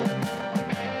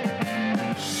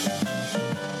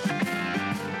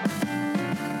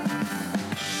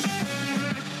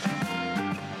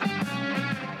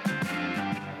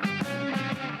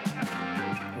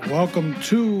Welcome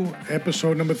to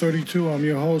episode number 32. I'm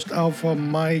your host, Alpha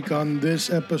Mike. On this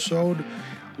episode,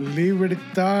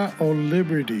 Libertad or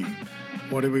Liberty.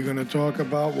 What are we going to talk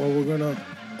about? Well, we're going to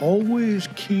always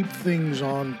keep things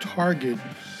on target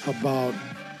about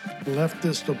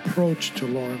leftist approach to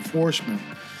law enforcement.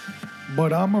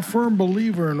 But I'm a firm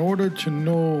believer in order to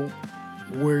know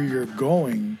where you're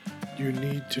going, you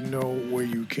need to know where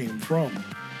you came from.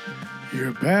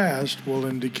 Your past will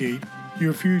indicate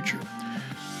your future.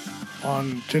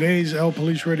 On today's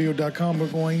lpoliceradio.com, we're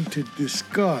going to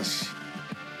discuss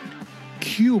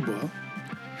Cuba,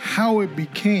 how it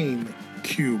became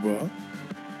Cuba,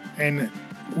 and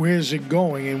where's it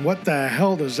going, and what the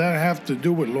hell does that have to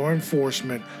do with law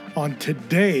enforcement on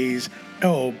today's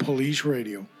El Police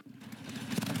Radio.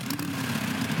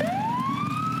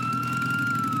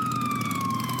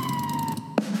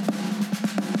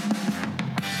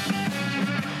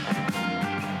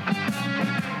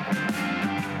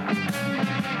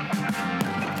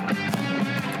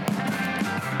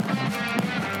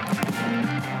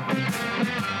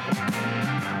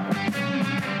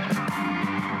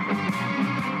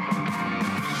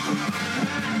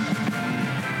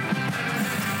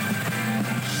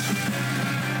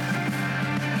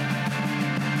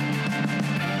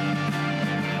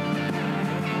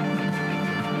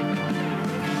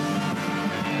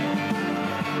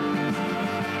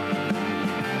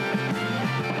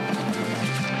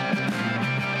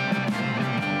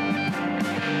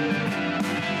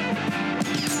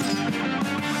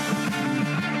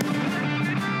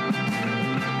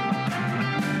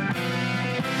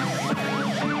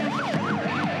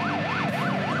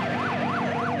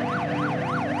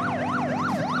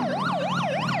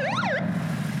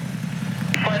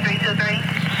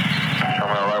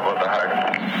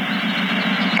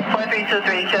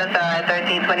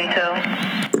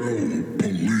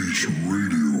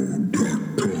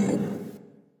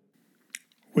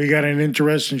 We got an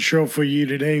interesting show for you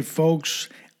today, folks,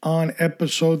 on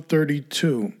episode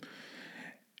 32.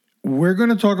 We're going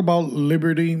to talk about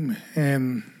liberty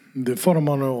and the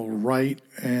fundamental right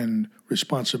and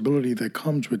responsibility that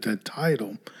comes with that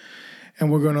title.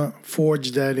 And we're going to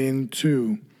forge that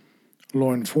into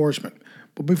law enforcement.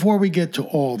 But before we get to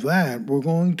all that, we're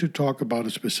going to talk about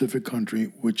a specific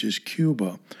country, which is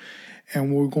Cuba.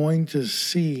 And we're going to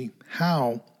see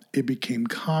how it became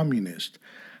communist,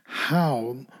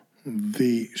 how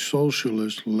the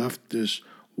socialist, leftist,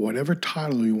 whatever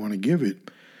title you want to give it,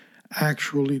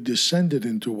 actually descended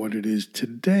into what it is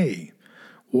today.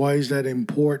 Why is that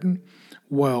important?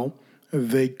 Well,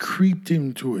 they creeped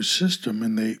into a system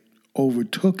and they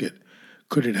overtook it.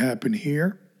 Could it happen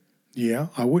here? Yeah,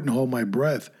 I wouldn't hold my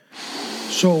breath.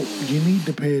 So you need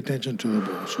to pay attention to the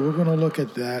ball. So we're going to look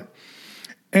at that.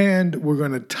 And we're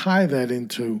going to tie that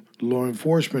into law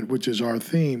enforcement, which is our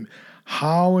theme.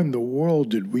 How in the world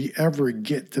did we ever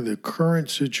get to the current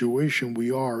situation we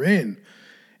are in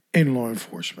law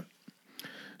enforcement?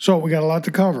 So we got a lot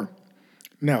to cover.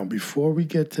 Now, before we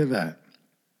get to that,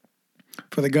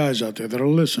 for the guys out there that are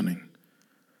listening,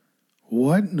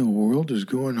 what in the world is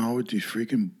going on with these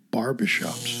freaking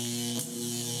barbershops?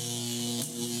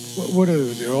 What are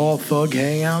they? They're all thug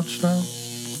hangouts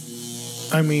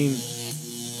now? I mean,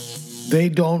 they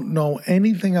don't know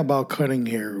anything about cutting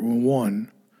hair,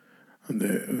 one.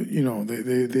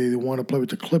 They want to play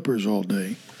with the clippers all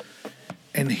day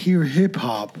and hear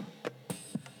hip-hop.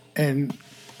 And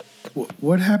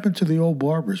what happened to the old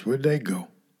barbers? Where'd they go?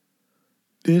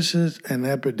 This is an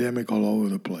epidemic all over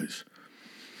the place.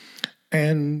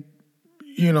 And,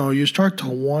 you start to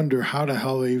wonder how the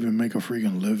hell they even make a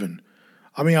freaking living.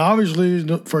 I mean, obviously,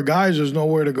 for guys, there's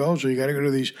nowhere to go, so you got to go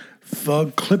to these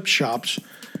thug clip shops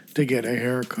to get a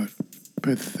haircut.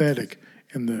 Pathetic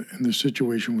in the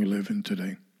situation we live in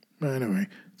today. Anyway,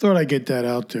 thought I'd get that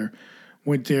out there.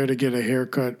 Went there to get a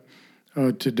haircut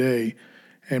today,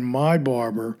 and my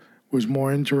barber was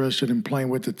more interested in playing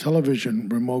with the television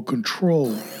remote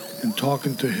control and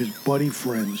talking to his buddy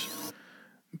friends.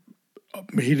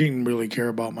 He didn't really care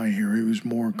about my hair. He was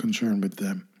more concerned with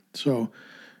them. So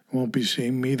won't be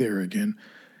seeing me there again.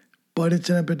 But it's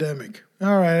an epidemic.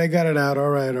 All right, I got it out. All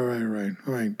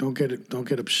right. Don't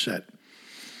get upset.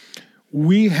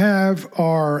 We have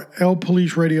our El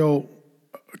Police Radio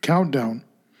countdown,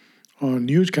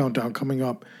 news countdown coming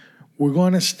up. We're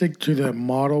going to stick to the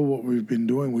model, what we've been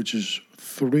doing, which is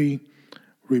 3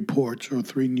 reports or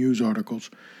 3 news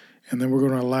articles, and then we're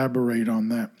going to elaborate on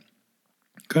that.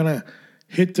 Kind of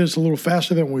hit this a little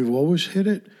faster than we've always hit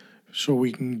it so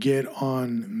we can get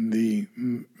on the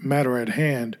matter at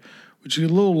hand, which is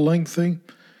a little lengthy.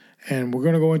 And we're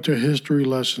going to go into a history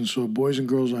lesson. So boys and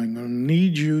girls, I'm going to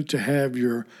need you to have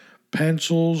your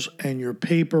pencils and your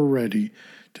paper ready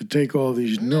to take all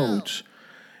these notes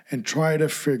and try to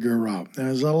figure out.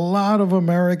 There's a lot of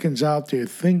Americans out there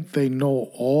think they know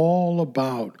all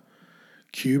about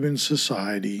Cuban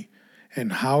society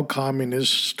and how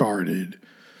communists started.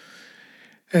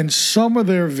 And some of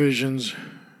their visions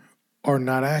are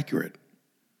not accurate.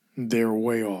 They're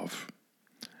way off.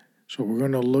 So we're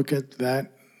going to look at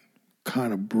that,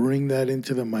 kind of bring that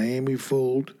into the Miami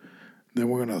fold. Then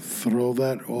we're going to throw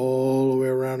that all the way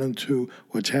around into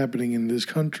what's happening in this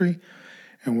country.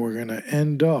 And we're going to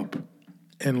end up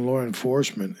in law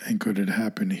enforcement. And could it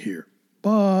happen here?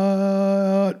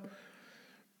 But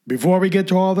before we get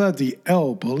to all that, the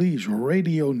El Police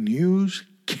Radio News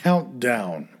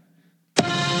Countdown.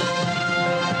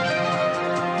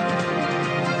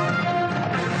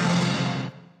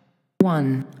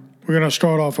 One. We're going to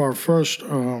start off our first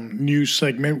news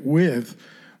segment with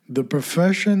the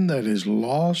profession that is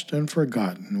lost and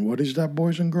forgotten. What is that,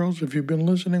 boys and girls? If you've been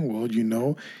listening, well, you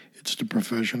know it's the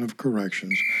profession of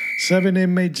corrections. 7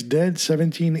 inmates dead,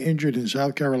 17 injured in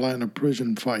South Carolina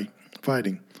prison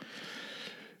fighting.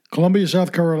 Columbia,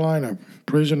 South Carolina,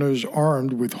 prisoners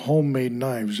armed with homemade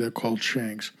knives, they're called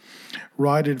shanks,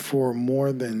 rioted for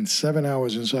more than 7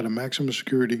 hours inside a maximum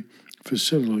security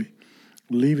facility,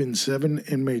 leaving 7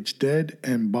 inmates dead,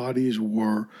 and bodies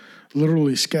were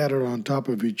literally scattered on top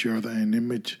of each other. An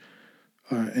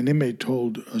inmate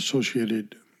told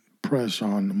Associated Press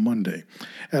on Monday.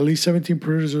 At least 17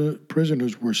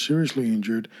 prisoners were seriously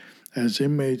injured as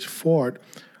inmates fought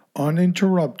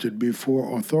uninterrupted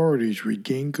before authorities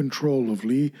regained control of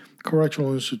Lee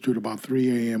Correctional Institute about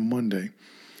 3 a.m. Monday.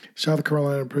 South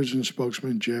Carolina prison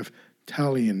spokesman Jeff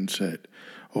Talion said.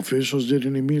 Officials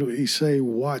didn't immediately say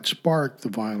what sparked the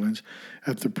violence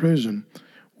at the prison,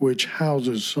 which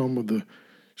houses some of the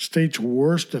state's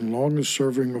worst and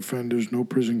longest-serving offenders. No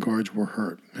prison guards were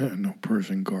hurt. No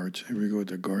prison guards. Here we go with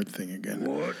the guard thing again.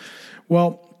 What?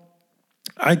 Well,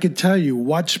 I could tell you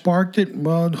what sparked it.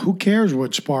 Well, who cares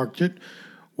what sparked it?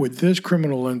 With this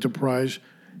criminal enterprise,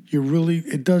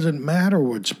 it doesn't matter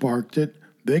what sparked it.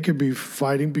 They could be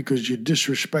fighting because you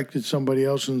disrespected somebody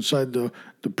else inside the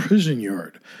prison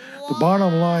yard. The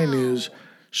bottom line is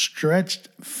stretched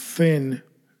thin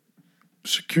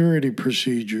security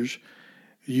procedures.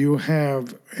 You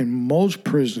have, in most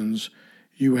prisons,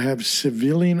 you have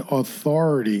civilian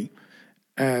authority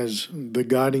as the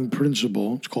guiding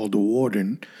principle. It's called the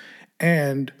warden.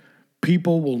 And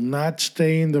people will not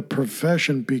stay in the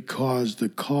profession because the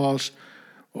cost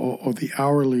or the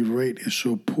hourly rate is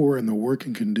so poor and the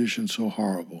working conditions so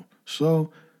horrible.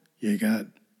 So you got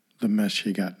the mess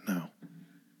you got now.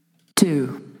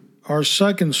 2. Our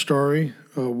second story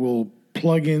will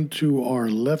plug into our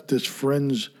leftist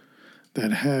friends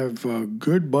that have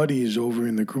good buddies over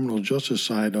in the criminal justice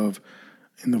side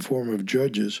in the form of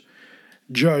judges.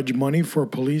 Judge, money for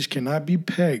police cannot be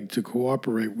pegged to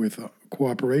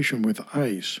cooperation with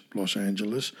ICE, Los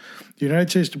Angeles. The United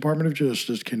States Department of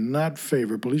Justice cannot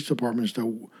favor police departments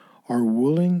that are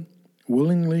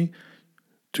willingly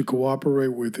to cooperate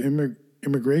with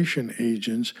immigration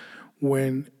agents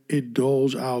when it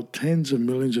doles out tens of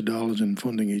millions of dollars in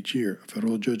funding each year. A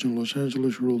federal judge in Los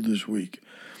Angeles ruled this week.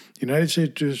 United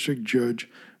States District Judge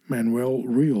Manuel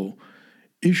Real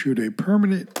issued a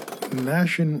permanent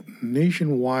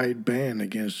nationwide ban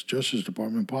against Justice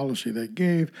Department policy that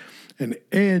gave an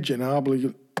edge in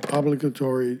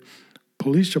obligatory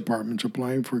police departments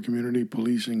applying for a community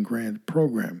policing grant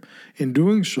program. In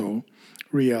doing so,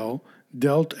 Real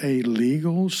dealt a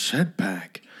legal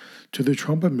setback to the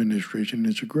Trump administration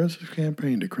in its aggressive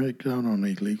campaign to crack down on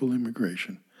illegal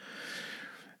immigration.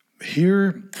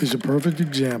 Here is a perfect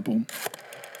example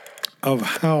of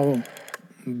how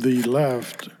the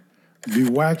left, the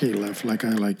wacky left, like I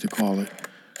like to call it,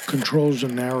 controls the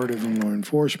narrative in law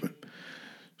enforcement.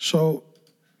 So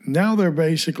now they're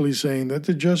basically saying that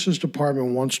the Justice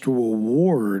Department wants to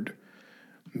award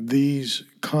these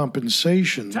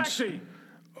compensations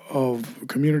of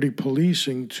community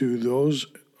policing to those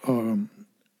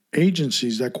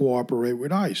agencies that cooperate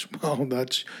with ICE. Well,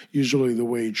 that's usually the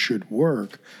way it should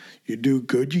work. You do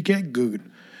good, you get good.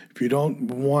 If you don't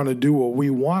want to do what we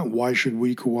want, why should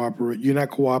we cooperate? You're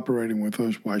not cooperating with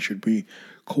us. Why should we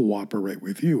cooperate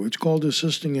with you? It's called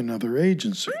assisting another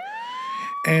agency.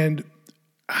 And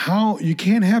how you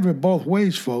can't have it both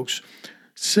ways, folks.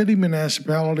 City,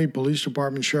 municipality, police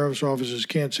department, sheriff's offices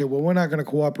can't say, well, we're not going to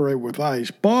cooperate with ICE,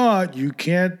 but you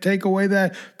can't take away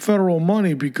that federal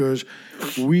money because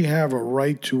we have a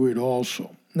right to it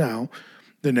also. Now,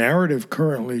 the narrative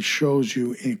currently shows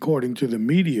you, according to the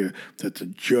media, that the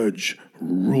judge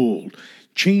ruled,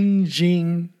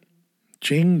 changing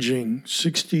changing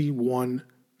 61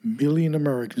 million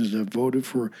Americans that voted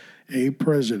for a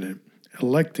president,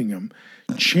 electing him,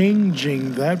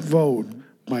 changing that vote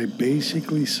by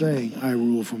basically saying, I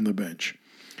rule from the bench.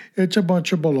 It's a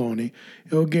bunch of baloney.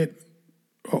 It'll get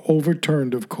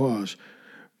overturned, of course.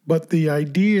 But the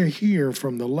idea here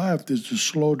from the left is to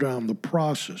slow down the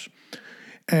process.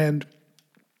 And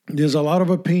there's a lot of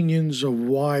opinions of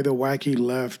why the wacky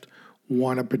left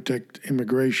want to protect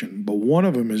immigration. But one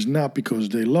of them is not because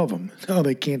they love them. No,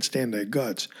 they can't stand their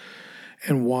guts.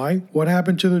 And why? What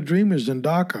happened to the Dreamers in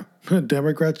DACA?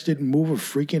 Democrats didn't move a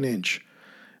freaking inch.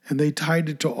 And they tied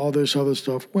it to all this other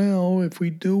stuff. Well, if we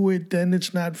do it, then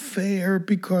it's not fair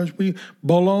because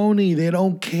baloney, they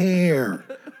don't care.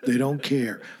 They don't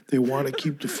care. They want to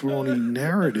keep the phony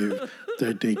narrative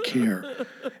that they care.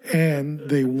 And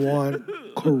they want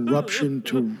corruption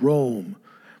to roam.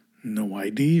 No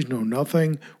IDs, no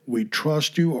nothing. We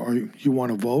trust you. Or you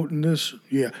want to vote in this?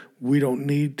 Yeah, we don't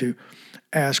need to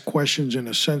ask questions in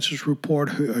a census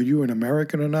report. Are you an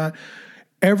American or not?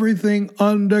 Everything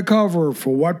undercover.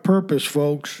 For what purpose,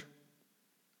 folks?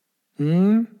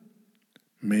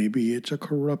 Maybe it's a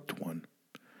corrupt one.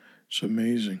 It's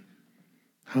amazing.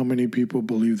 How many people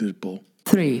believe this bull?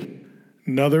 3,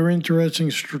 Another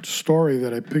interesting story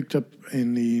that I picked up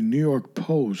in the New York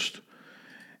Post.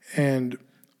 And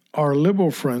our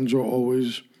liberal friends are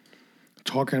always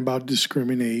talking about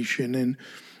discrimination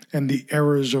and the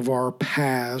errors of our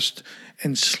past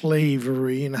and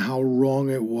slavery and how wrong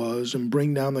it was and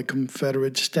bring down the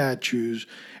Confederate statues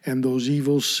and those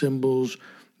evil symbols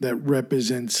that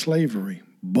represent slavery.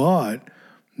 But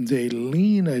they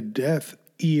lean a deaf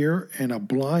ear and a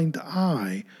blind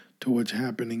eye to what's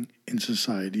happening in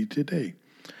society today.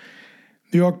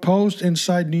 New York Post,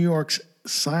 inside New York's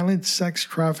silent sex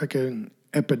trafficking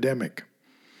epidemic.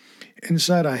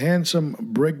 Inside a handsome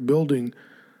brick building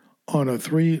on a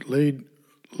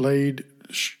 3-laid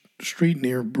street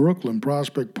near Brooklyn,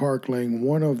 Prospect Park, laying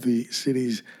one of the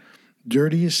city's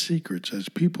dirtiest secrets. As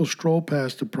people stroll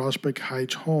past the Prospect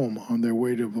Heights home on their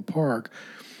way to the park,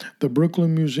 the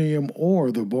Brooklyn Museum,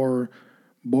 or the bar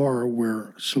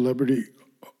where celebrity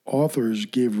authors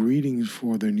give readings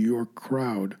for the New York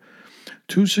crowd,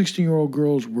 2 16-year-old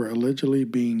girls were allegedly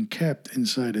being kept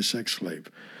inside a sex slave.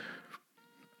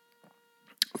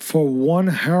 For one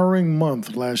harrowing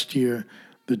month last year,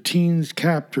 the teens'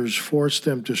 captors forced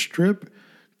them to strip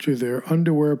to their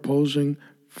underwear, posing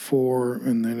for,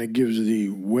 and then it gives the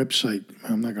website.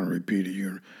 I'm not going to repeat it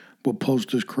here. We'll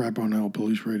post this crap on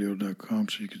lpoliceradio.com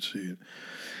so you can see it.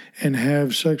 And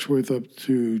have sex with up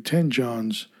to 10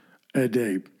 johns a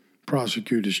day,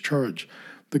 prosecutors charged.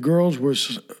 The girls were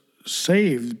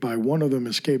saved by one of them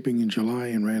escaping in July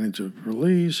and ran into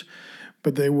release,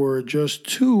 but they were just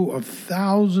 2 of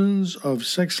thousands of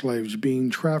sex slaves being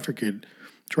trafficked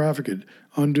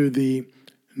under the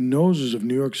noses of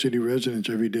New York City residents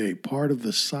every day, part of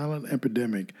the silent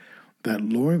epidemic that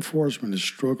law enforcement is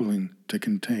struggling to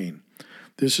contain.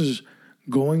 This is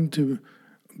going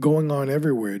on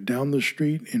everywhere, down the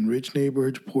street, in rich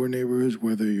neighborhoods, poor neighborhoods,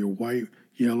 whether you're white,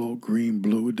 yellow, green,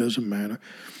 blue, it doesn't matter.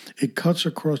 It cuts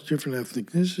across different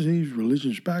ethnicities,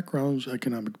 religious backgrounds,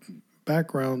 economic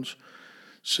backgrounds,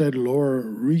 said Laura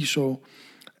Riso,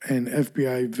 an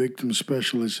FBI victim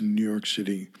specialist in New York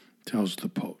City, tells the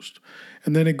Post.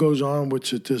 And then it goes on with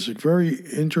statistics. Very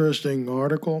interesting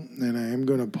article, and I am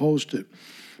going to post it.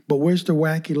 But where's the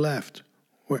wacky left?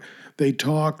 Where they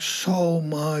talk so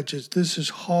much. This is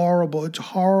horrible. It's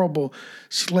horrible.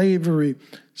 Slavery,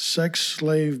 sex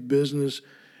slave business,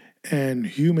 and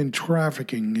human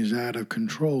trafficking is out of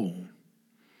control.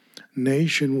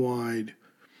 Nationwide,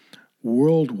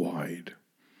 worldwide.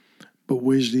 But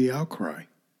where's the outcry?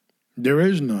 There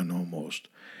is none almost.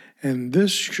 And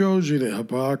this shows you the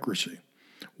hypocrisy.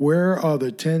 Where are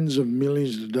the tens of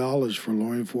millions of dollars for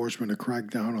law enforcement to crack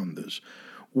down on this?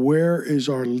 Where is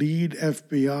our lead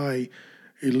FBI,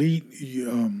 elite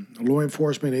law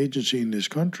enforcement agency in this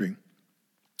country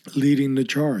leading the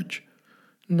charge?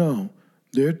 No,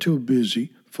 they're too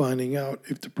busy finding out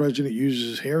if the president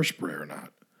uses hairspray or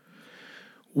not.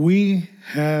 We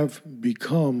have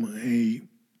become a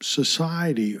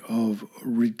society of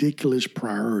ridiculous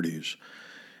priorities.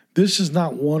 This is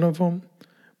not one of them,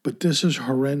 but this is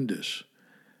horrendous.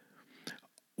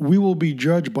 We will be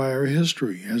judged by our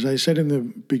history. As I said in the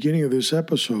beginning of this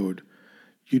episode,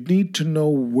 you need to know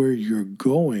where you're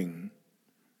going.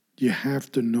 You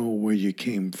have to know where you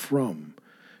came from.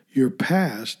 Your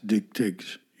past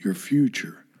dictates your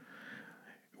future.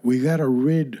 We got to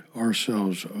rid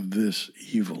ourselves of this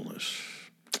evilness.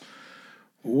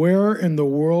 Where in the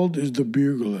world is the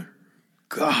bugler?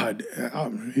 God,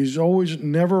 he's always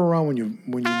never around when you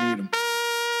need him.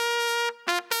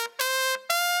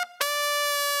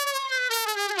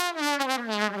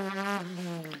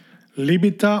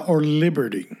 Libertà or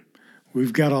liberty.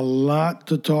 We've got a lot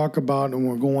to talk about, and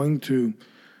we're going to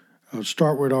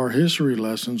start with our history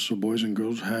lessons. So, boys and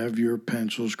girls, have your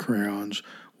pencils, crayons,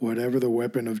 whatever the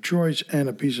weapon of choice, and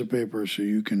a piece of paper so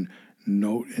you can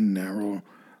note and narrow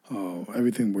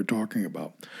everything we're talking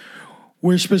about.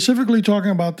 We're specifically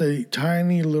talking about the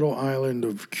tiny little island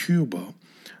of Cuba, or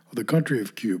the country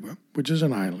of Cuba, which is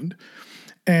an island,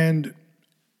 and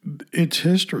its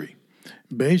history.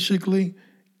 Basically,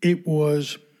 it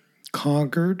was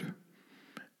conquered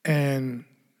and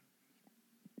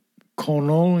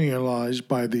colonialized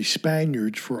by the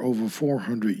Spaniards for over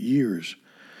 400 years.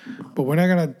 But we're not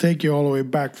going to take you all the way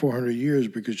back 400 years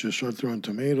because you start throwing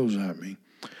tomatoes at me.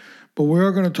 But we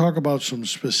are going to talk about some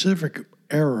specific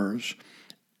errors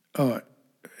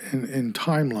in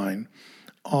timeline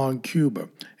on Cuba.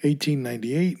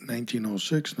 1898,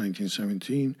 1906,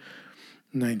 1917,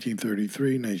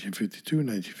 1933, 1952,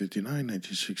 1959,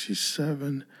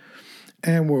 1967.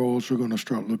 And we're also going to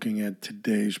start looking at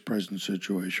today's present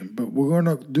situation. But we're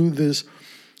going to do this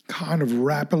kind of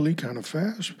rapidly, kind of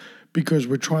fast, because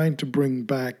we're trying to bring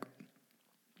back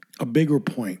a bigger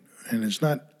point. And it's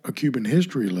not a Cuban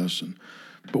history lesson,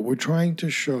 but we're trying to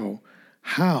show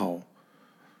how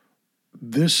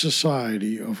this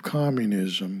society of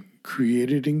communism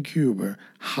created in Cuba,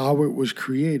 how it was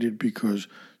created, because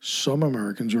some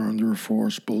Americans are under a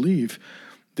false belief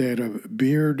that a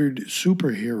bearded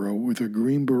superhero with a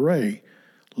green beret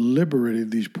liberated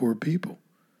these poor people.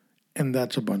 And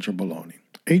that's a bunch of baloney.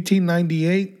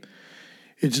 1898,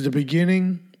 it's the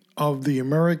beginning of the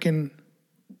American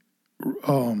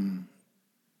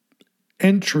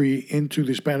entry into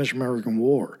the Spanish-American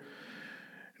War.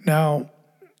 Now,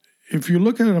 if you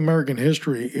look at American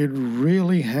history, it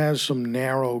really has some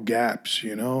narrow gaps.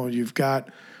 You know, you've got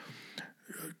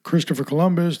Christopher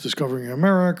Columbus discovering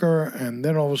America, and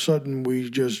then all of a sudden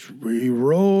we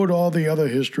erode all the other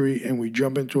history and we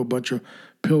jump into a bunch of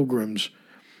pilgrims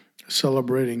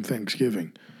celebrating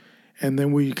Thanksgiving. And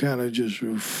then we kind of just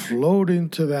float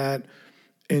into the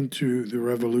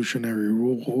Revolutionary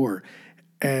War.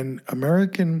 And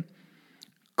American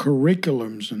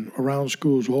curriculums and around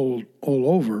schools all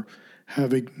over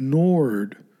have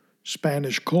ignored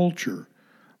Spanish culture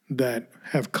that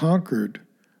have conquered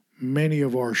many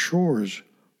of our shores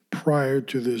prior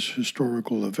to this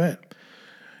historical event.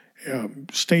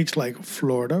 States like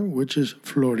Florida, which is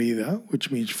Florida, which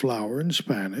means flower in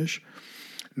Spanish,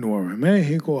 Nuevo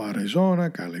Mexico, Arizona,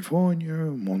 California,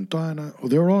 Montana,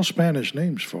 they're all Spanish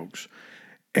names, folks.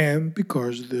 And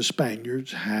because the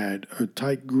Spaniards had a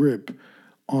tight grip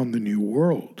on the New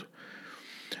World.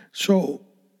 So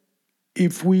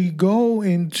if we go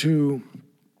into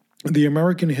the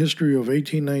American history of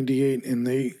 1898 and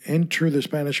they enter the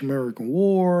Spanish-American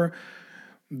War,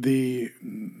 the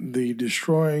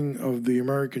destroying of the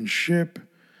American ship,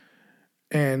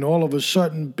 and all of a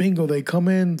sudden, bingo, they come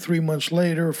in 3 months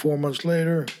later, 4 months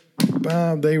later,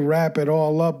 bam, they wrap it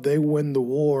all up, they win the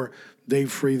war, they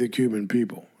free the Cuban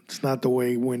people. It's not the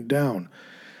way it went down.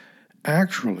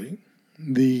 Actually,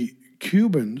 the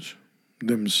Cubans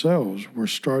themselves were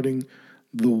starting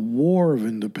the War of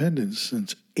Independence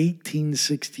since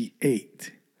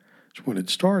 1868. That's when it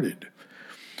started.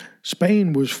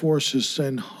 Spain was forced to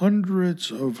send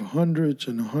hundreds and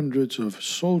hundreds of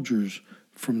soldiers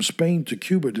from Spain to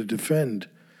Cuba to defend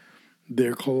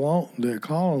their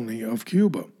colony of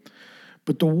Cuba.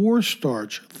 But the war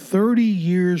starts 30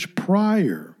 years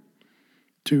prior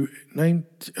to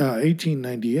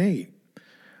 1898.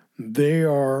 They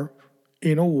are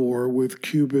in a war with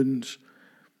Cubans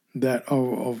that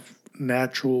are of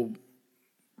natural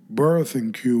birth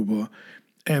in Cuba,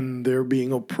 and they're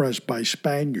being oppressed by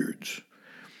Spaniards.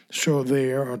 So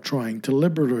they are trying to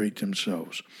liberate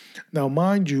themselves. Now,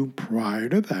 mind you, prior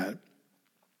to that,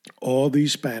 all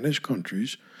these Spanish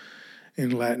countries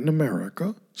in Latin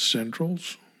America, Central,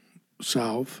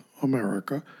 South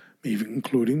America, even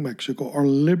including Mexico, are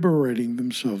liberating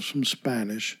themselves from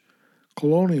Spanish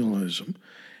colonialism,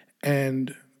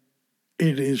 and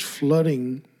it is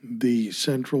flooding the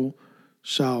Central,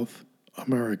 South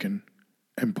American,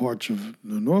 and parts of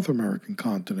the North American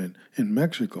continent in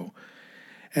Mexico.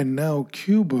 And now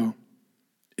Cuba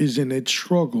is in its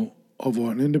struggle of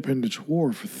an independence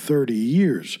war for 30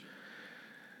 years.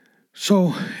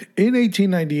 So in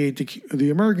 1898, the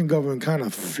American government kind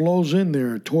of flows in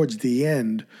there towards the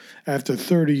end after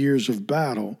 30 years of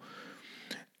battle,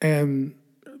 and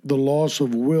the loss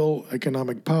of will,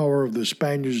 economic power of the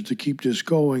Spaniards to keep this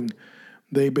going,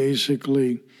 they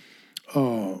basically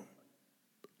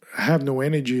have no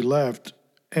energy left,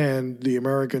 and the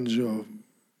Americans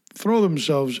throw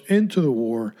themselves into the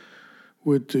war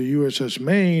with the USS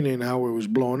Maine and how it was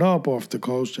blown up off the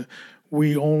coast.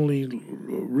 We only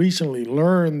recently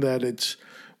learned that it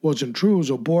wasn't true. It was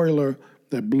a boiler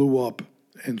that blew up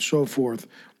and so forth.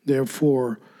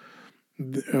 Therefore,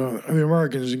 the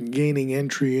Americans gaining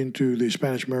entry into the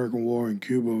Spanish-American War in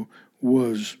Cuba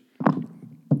was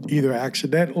either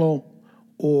accidental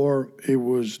or it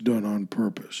was done on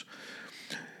purpose.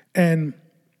 And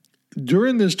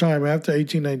during this time, after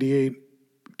 1898,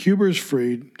 Cuba is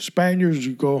freed. Spaniards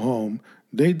go home.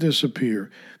 They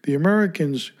disappear. The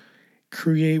Americans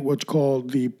create what's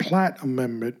called the Platt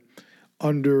Amendment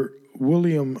under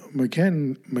William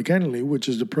McKinley, which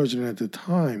is the president at the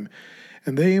time.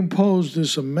 And they imposed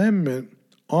this amendment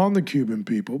on the Cuban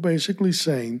people, basically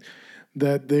saying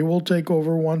that they will take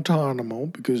over Guantanamo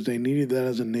because they needed that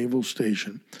as a naval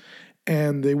station,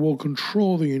 and they will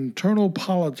control the internal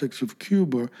politics of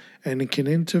Cuba, and it can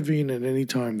intervene at any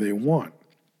time they want.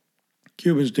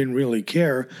 Cubans didn't really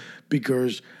care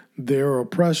because their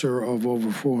oppressor of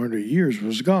over 400 years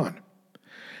was gone.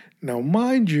 Now,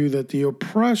 mind you that the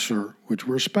oppressor, which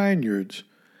were Spaniards,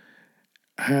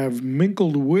 have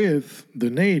mingled with the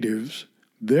natives.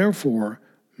 Therefore,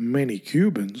 many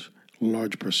Cubans, a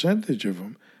large percentage of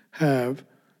them, have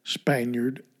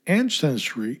Spaniard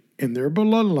ancestry in their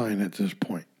bloodline at this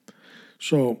point.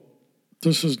 So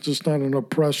this is just not an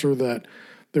oppressor that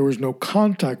there was no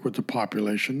contact with the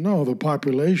population. No, the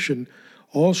population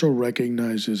also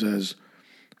recognizes as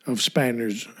of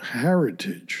Spaniards'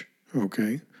 heritage,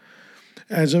 okay?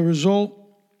 As a result,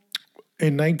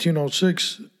 in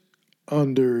 1906,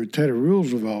 under Teddy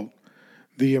Roosevelt,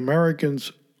 the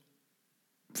Americans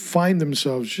find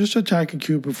themselves just attacking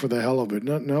Cuba for the hell of it,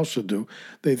 nothing else to do.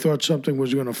 They thought something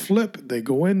was going to flip. They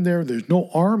go in there. There's no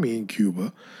army in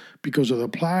Cuba because of the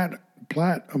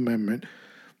Platt Amendment.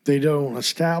 They don't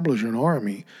establish an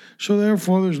army. So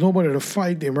therefore, there's nobody to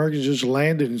fight. The Americans just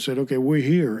landed and said, okay, we're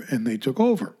here, and they took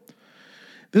over.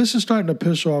 This is starting to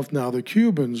piss off now the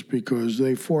Cubans because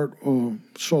they fought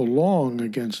so long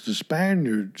against the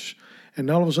Spaniards, and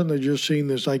all of a sudden they're just seeing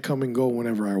this, I come and go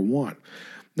whenever I want.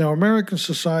 Now, American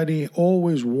society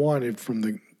always wanted, from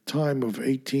the time of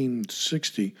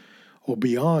 1860 or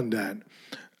beyond that,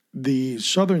 the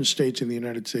southern states in the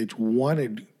United States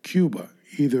wanted Cuba,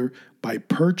 either by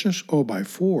purchase or by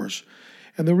force.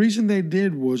 And the reason they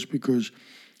did was because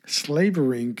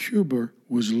slavery in Cuba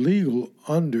was legal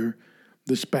under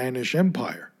the Spanish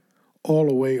Empire, all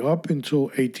the way up until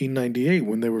 1898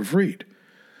 when they were freed.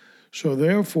 So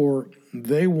therefore,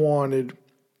 they wanted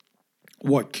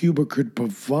what Cuba could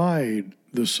provide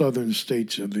the southern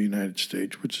states of the United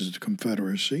States, which is the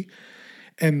Confederacy,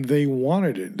 and they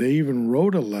wanted it. They even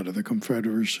wrote a letter, the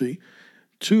Confederacy,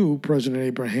 to President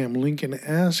Abraham Lincoln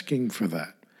asking for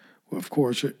that. Well, of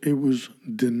course, it was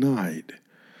denied.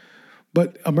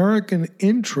 But American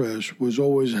interest was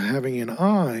always having an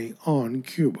eye on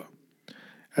Cuba.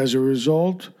 As a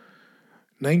result,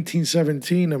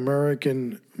 1917,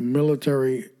 American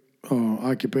military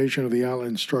occupation of the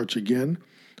island starts again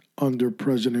under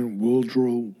President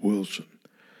Woodrow Wilson.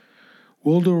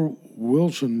 Woodrow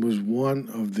Wilson was one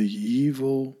of the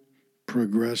evil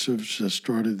progressives that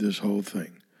started this whole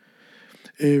thing.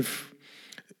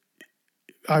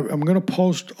 I'm going to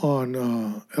post on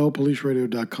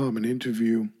lpoliceradio.com an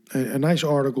interview, a nice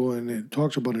article, and it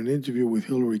talks about an interview with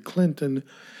Hillary Clinton,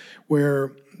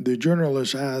 where the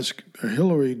journalist asked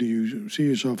Hillary, do you see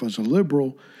yourself as a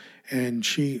liberal? And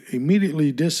she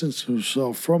immediately distanced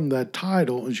herself from that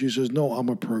title, and she says, no, I'm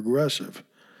a progressive.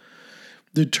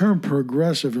 The term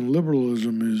progressive and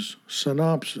liberalism is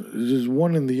synopsis. It is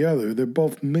one and the other. They're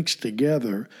both mixed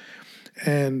together.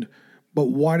 But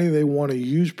why do they want to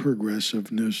use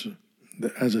progressiveness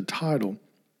as a title?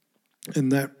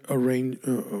 And that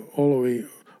all the way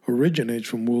originates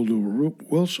from Woodrow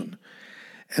Wilson.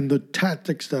 And the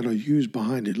tactics that are used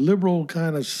behind it. Liberal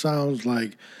kind of sounds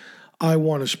like I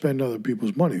want to spend other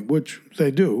people's money, which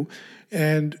they do.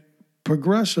 And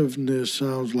progressiveness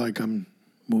sounds like I'm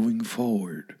moving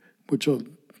forward, which are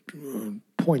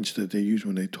points that they use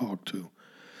when they talk to.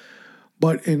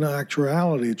 But in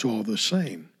actuality, it's all the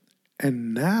same.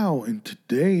 And now in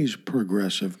today's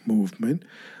progressive movement,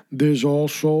 there's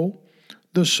also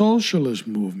the socialist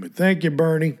movement. Thank you,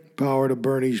 Bernie. Power to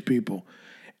Bernie's people.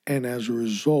 And as a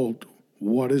result,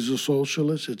 what is a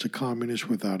socialist? It's a communist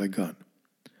without a gun.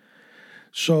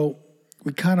 So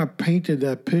we kind of painted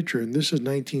that picture, and this is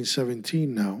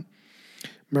 1917 now.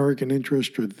 American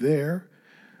interests are there.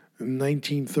 In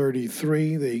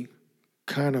 1933,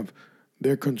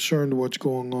 they're concerned what's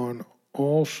going on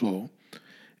also.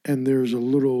 And there's a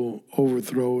little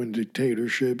overthrow in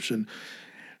dictatorships, and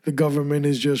the government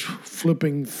is just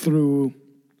flipping through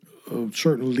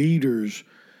certain leaders.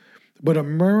 But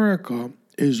America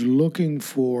is looking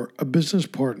for a business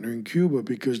partner in Cuba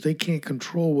because they can't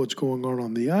control what's going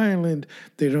on the island.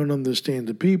 They don't understand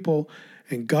the people,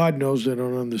 and God knows they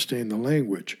don't understand the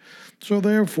language. So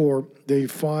therefore, they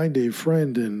find a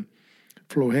friend in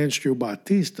Fulgencio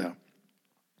Batista.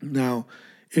 Now,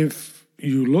 if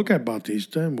you look at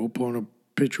Batista, and we'll put a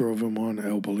picture of him on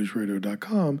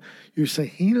elpoliceradio.com, you say,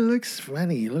 he looks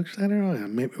funny. He looks, I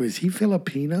don't know, is he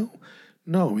Filipino?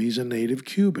 No, he's a native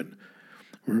Cuban.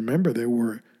 Remember, there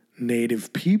were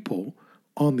native people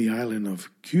on the island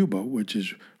of Cuba, which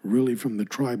is really from the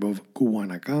tribe of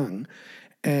Guanacan,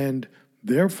 and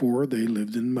therefore they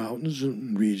lived in mountains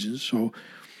and regions, so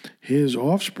his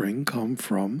offspring come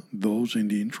from those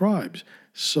Indian tribes.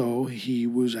 So he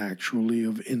was actually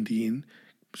of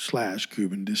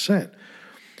Indian/Cuban descent.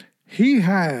 He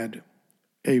had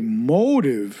a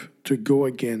motive to go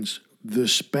against the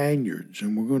Spaniards,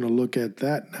 and we're going to look at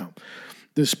that now.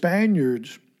 The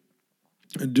Spaniards,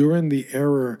 during the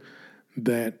era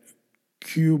that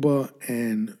Cuba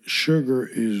and sugar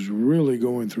is really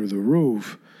going through the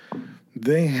roof,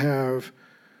 they have,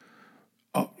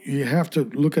 you have to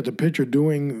look at the picture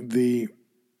during the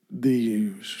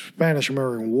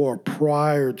Spanish-American War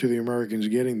prior to the Americans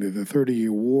getting there, the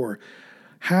 30-year war.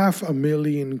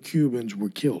 500,000 Cubans were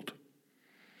killed.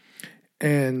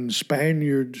 And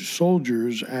Spaniard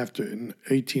soldiers, after in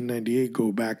 1898,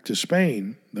 go back to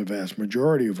Spain, the vast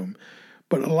majority of them.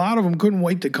 But a lot of them couldn't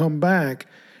wait to come back,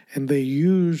 and they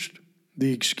used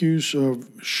the excuse of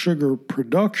sugar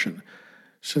production.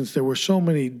 Since there were so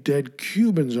many dead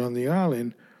Cubans on the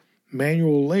island,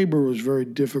 manual labor was very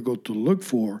difficult to look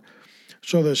for.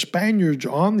 So the Spaniards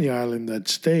on the island that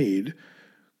stayed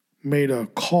made a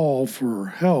call for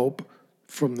help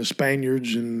from the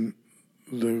Spaniards in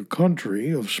the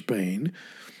country of Spain,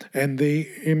 and they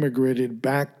immigrated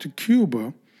back to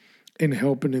Cuba in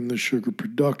helping in the sugar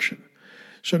production.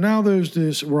 So now there's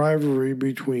this rivalry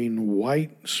between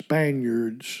white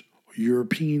Spaniards,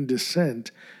 European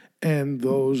descent, and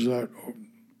those that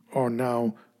are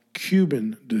now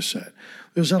Cuban descent.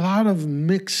 There's a lot of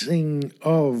mixing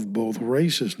of both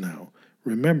races now.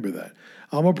 Remember that.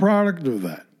 I'm a product of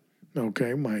that.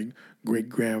 Okay, my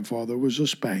great-grandfather was a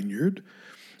Spaniard,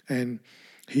 and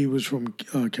he was from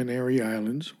Canary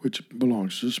Islands, which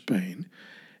belongs to Spain,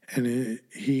 and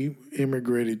he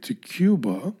immigrated to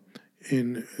Cuba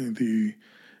in the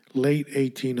late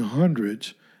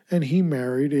 1800s, and he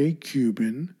married a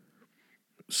Cuban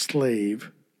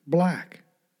slave black.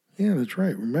 Yeah, that's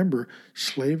right. Remember,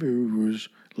 slavery was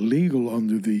legal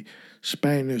under the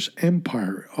Spanish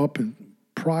Empire up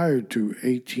prior to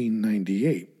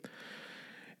 1898.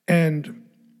 And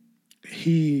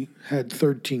he had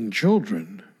 13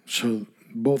 children, so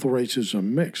both races are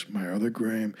mixed. My other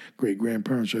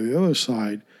great-grandparents on the other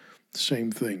side,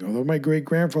 same thing. Although my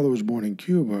great-grandfather was born in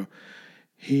Cuba,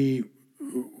 his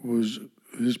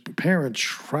parents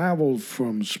traveled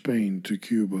from Spain to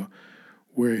Cuba,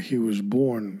 where he was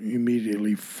born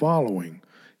immediately following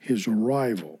his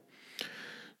arrival.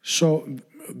 So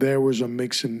there was a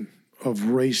mixing of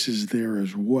races there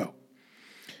as well.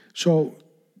 So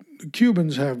the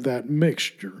Cubans have that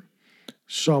mixture.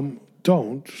 Some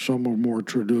don't. Some are more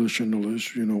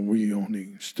traditionalists. We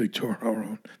only stick to our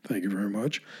own. Thank you very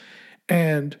much.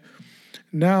 And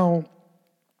now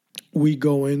we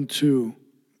go into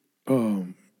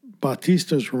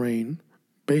Batista's reign,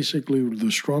 basically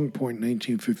the strong point,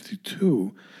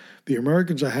 1952. The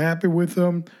Americans are happy with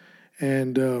him,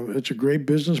 and it's a great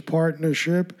business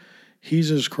partnership.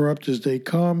 He's as corrupt as they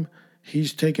come.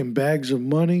 He's taking bags of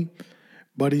money,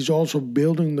 but he's also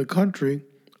building the country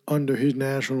under his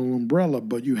national umbrella.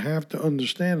 But you have to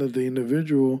understand that the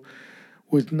individual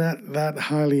was not that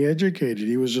highly educated.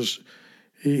 He was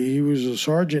a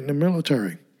sergeant in the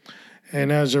military.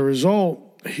 And as a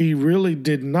result, he really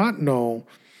did not know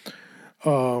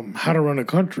how to run a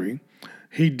country.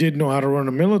 He did know how to run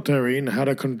a military and how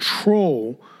to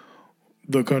control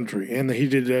the country. And he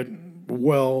did that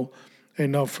well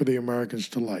enough for the Americans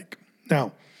to like.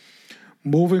 Now,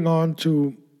 moving on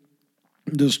to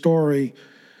the story,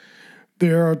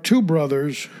 there are two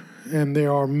brothers, and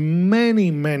there are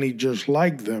many, many just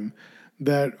like them,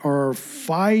 that are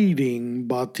fighting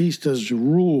Batista's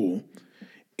rule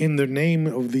in the name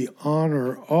of the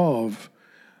honor of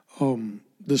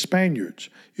the Spaniards.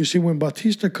 You see, when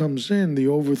Batista comes in, the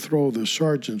overthrow of the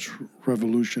Sergeant's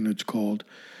Revolution, it's called,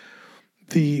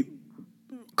 the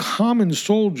common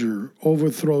soldier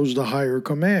overthrows the higher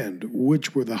command,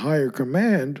 which were the higher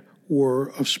command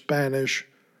were of Spanish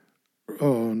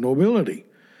nobility.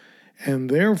 And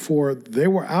therefore, they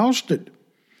were ousted.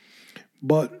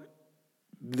 But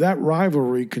that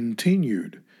rivalry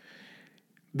continued.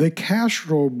 The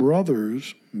Castro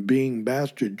brothers, being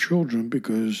bastard children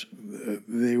because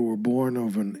they were born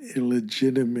of an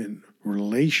illegitimate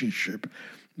relationship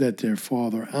that their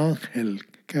father Angel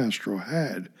Castro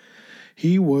had,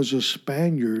 he was a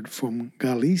Spaniard from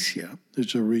Galicia.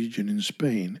 It's a region in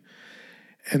Spain.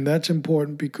 And that's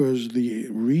important because the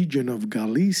region of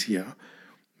Galicia,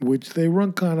 which they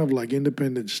run kind of like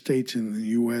independent states in the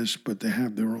U.S., but they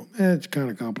have their own, it's kind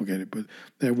of complicated, but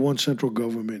they have one central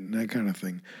government and that kind of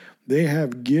thing. They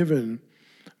have given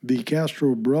the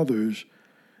Castro brothers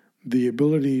the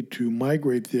ability to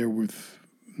migrate there with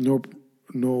no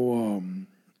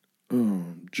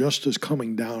justice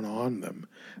coming down on them.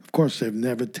 Of course, they've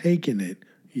never taken it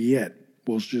yet.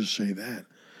 We'll just say that.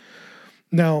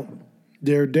 Now,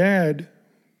 their dad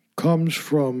comes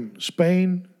from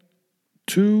Spain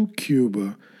to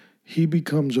Cuba. He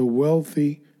becomes a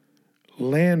wealthy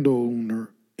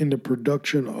landowner in the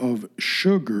production of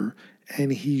sugar,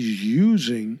 and he's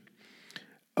using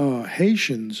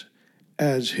Haitians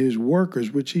as his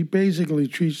workers, which he basically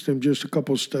treats them just a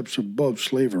couple steps above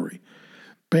slavery,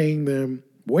 paying them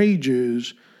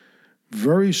wages,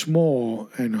 very small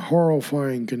and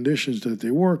horrifying conditions that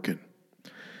they work in.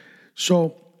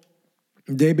 So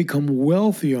they become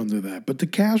wealthy under that. But the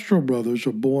Castro brothers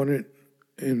are born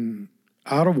in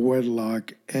out of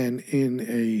wedlock and in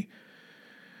a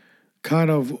kind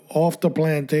of off the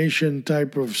plantation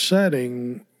type of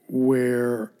setting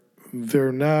where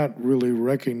they're not really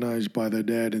recognized by their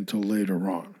dad until later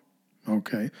on.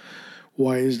 Okay?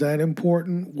 Why is that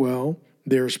important? Well,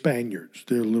 they're Spaniards.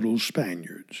 They're little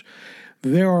Spaniards.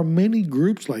 There are many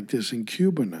groups like this in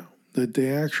Cuba now that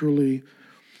they actually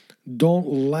don't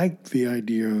like the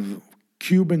idea of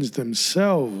Cubans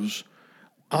themselves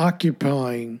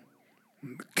occupying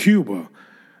Cuba.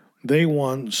 They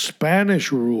want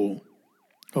Spanish rule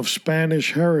of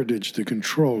Spanish heritage to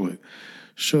control it.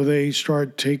 So they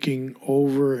start taking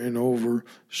over and over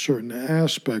certain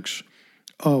aspects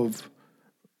of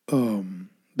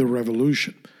the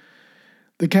revolution.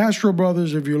 The Castro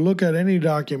brothers, if you look at any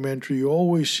documentary, you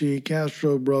always see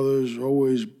Castro brothers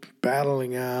always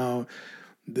battling out,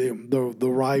 the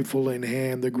rifle in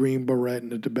hand, the green beret in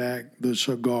the back, the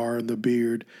cigar and the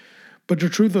beard. But the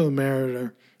truth of the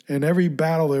matter, in every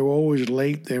battle they were always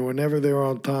late. They were never there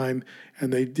on time,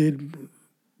 and they did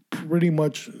pretty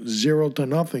much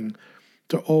 0-0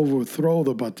 to overthrow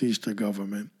the Batista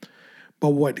government. But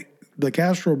what the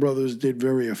Castro brothers did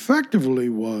very effectively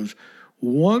was,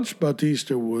 once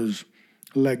Batista was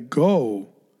let go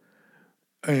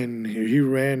and he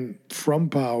ran from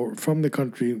power, from the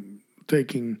country,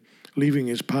 leaving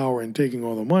his power and taking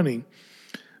all the money,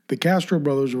 the Castro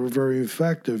brothers were very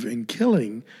effective in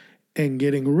killing and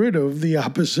getting rid of the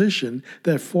opposition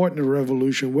that fought in the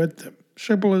revolution with them.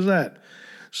 Simple as that.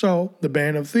 So the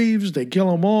band of thieves, they kill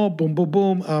them all, boom, boom,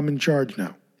 boom, I'm in charge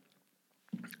now.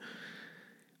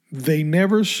 They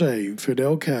never say,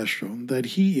 Fidel Castro, that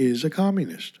he is a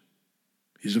communist.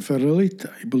 He's a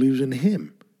Federalista. He believes in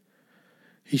him.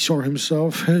 He saw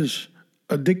himself as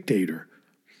a dictator.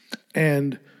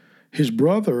 And his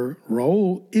brother,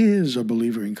 Raul, is a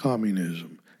believer in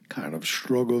communism. Kind of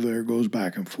struggle there, goes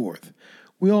back and forth.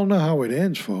 We all know how it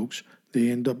ends, folks. They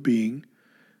end up being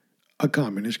a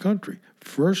communist country.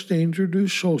 First, they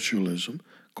introduce socialism.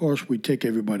 Of course, we take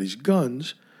everybody's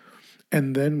guns.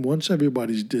 And then once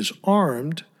everybody's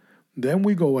disarmed, then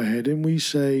we go ahead and we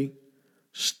say,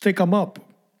 stick them up.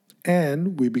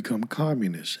 And we become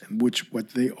communists, which what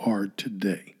they are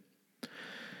today.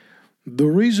 The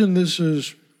reason this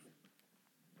is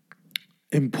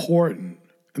important,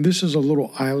 and this is a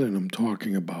little island I'm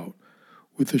talking about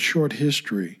with a short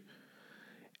history,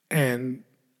 and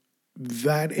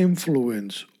that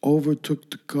influence overtook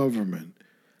the government.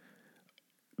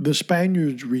 The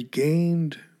Spaniards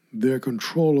regained their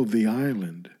control of the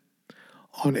island.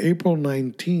 On April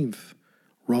 19th,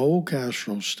 Raul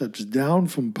Castro steps down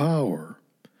from power,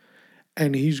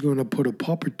 and he's going to put a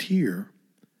puppeteer,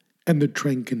 and the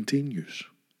train continues.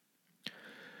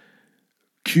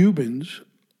 Cubans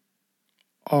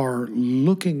are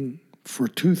looking for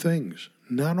two things: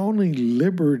 not only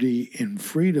liberty and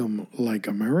freedom like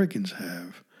Americans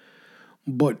have,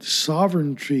 but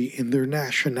sovereignty in their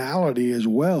nationality as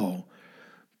well,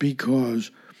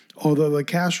 because although the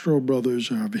Castro brothers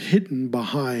have hidden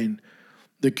behind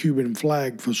the Cuban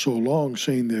flag for so long,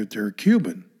 saying that they're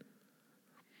Cuban,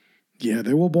 yeah,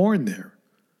 they were born there,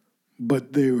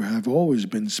 but they have always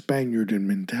been Spaniard in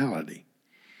mentality.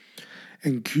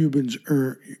 And Cubans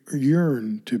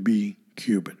yearn to be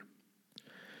Cuban.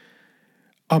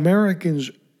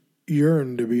 Americans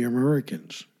yearn to be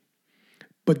Americans.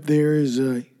 But there is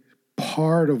a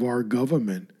part of our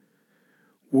government,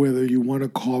 whether you want to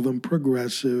call them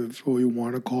progressive or you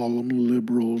want to call them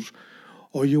liberals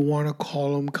or you want to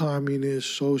call them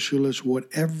communists, socialists,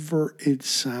 whatever it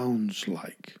sounds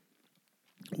like,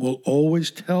 will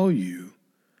always tell you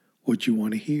what you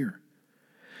want to hear.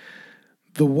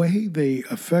 The way they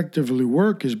effectively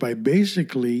work is by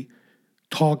basically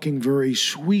talking very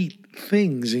sweet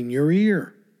things in your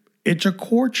ear. It's a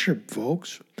courtship,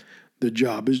 folks. The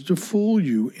job is to fool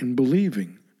you in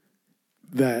believing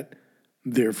that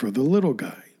they're for the little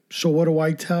guy. So what do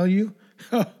I tell you?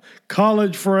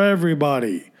 College for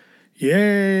everybody.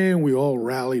 Yay, we all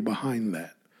rally behind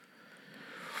that.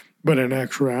 But in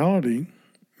actuality,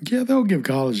 yeah, they'll give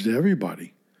college to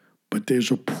everybody, but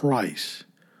there's a price.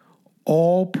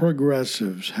 All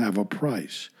progressives have a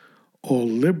price. All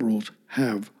liberals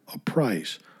have a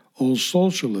price. All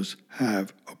socialists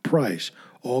have a price.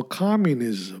 All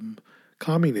communists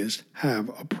have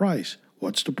a price.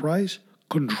 What's the price?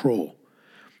 Control.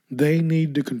 They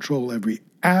need to control every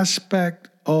aspect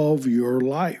of your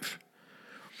life,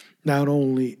 not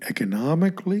only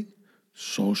economically,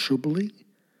 socially,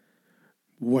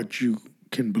 what you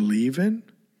can believe in.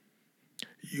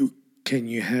 Can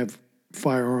you have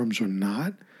firearms or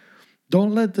not?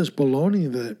 Don't let this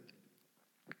baloney that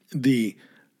the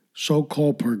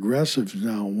so-called progressives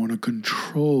now want to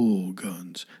control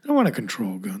guns. They don't want to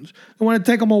control guns. They want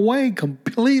to take them away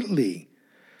completely.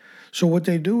 So what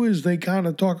they do is they kind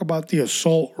of talk about the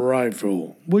assault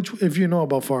rifle, which, if you know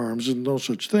about firearms, there's no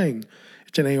such thing.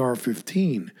 It's an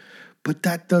AR-15. But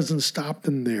that doesn't stop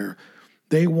them there.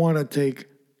 They want to take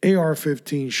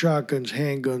AR-15, shotguns,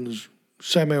 handguns,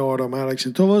 semi-automatics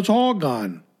until it's all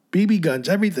gone. BB guns,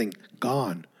 everything,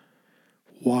 gone.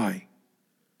 Why?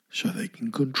 So they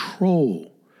can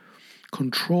control.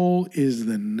 Control is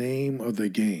the name of the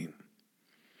game.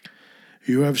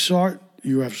 You have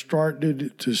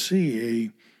started to see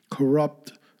a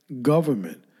corrupt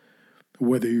government,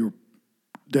 whether you're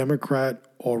Democrat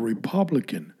or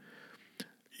Republican.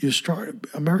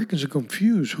 Americans are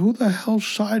confused. Who the hell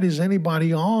side is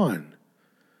anybody on?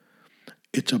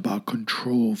 It's about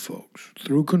control, folks.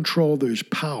 Through control, there's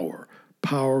power.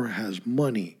 Power has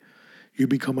money. You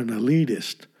become an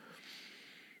elitist.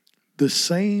 The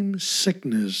same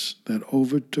sickness that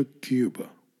overtook Cuba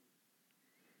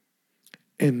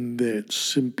in that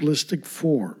simplistic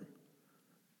form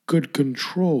could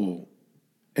control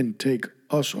and take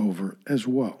us over as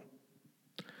well.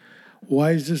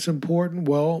 Why is this important?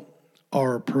 Well,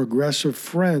 our progressive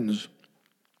friends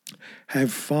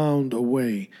have found a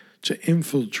way to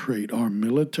infiltrate our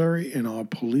military and our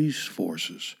police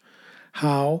forces.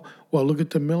 How? Well, look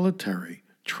at the military.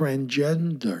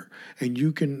 Transgender. And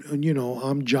you can,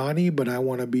 I'm Johnny, but I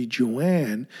want to be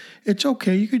Joanne. It's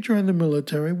okay. You could join the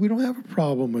military. We don't have a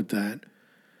problem with that.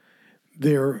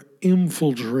 They're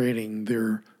infiltrating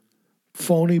their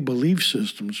phony belief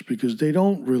systems because they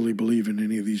don't really believe in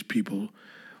any of these people.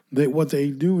 What they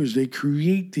do is they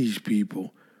create these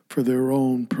people for their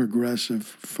own progressive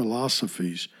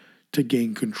philosophies to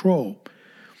gain control.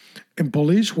 In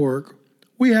police work,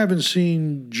 we haven't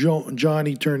seen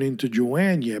Johnny turn into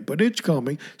Joanne yet, but it's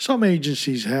coming. Some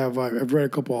agencies have. I've read a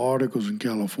couple of articles in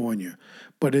California,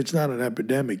 but it's not an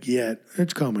epidemic yet.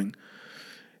 It's coming.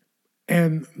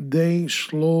 And they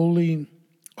slowly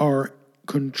are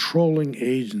controlling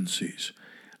agencies.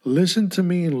 Listen to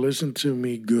me and listen to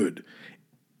me good.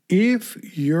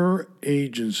 If your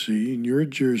agency in your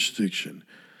jurisdiction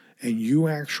and you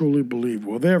actually believe,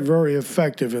 well, they're very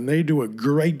effective and they do a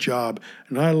great job,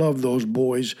 and I love those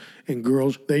boys and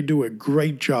girls, they do a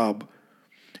great job,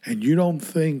 and you don't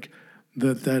think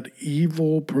that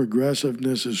evil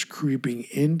progressiveness is creeping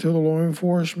into the law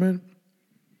enforcement,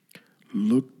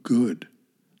 look good.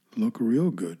 Look real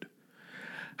good.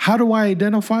 How do I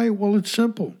identify it? Well, it's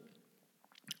simple.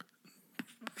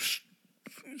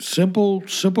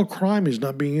 Simple crime is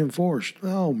not being enforced.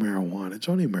 Oh, marijuana. It's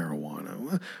only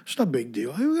marijuana. It's not a big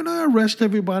deal. We're going to arrest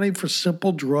everybody for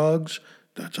simple drugs.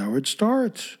 That's how it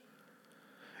starts.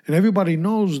 And everybody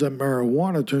knows that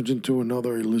marijuana turns into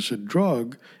another illicit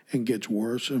drug and gets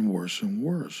worse and worse and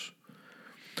worse.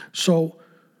 So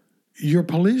your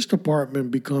police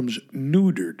department becomes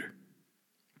neutered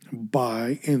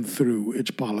by and through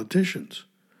its politicians.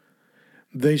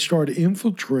 They start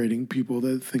infiltrating people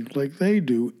that think like they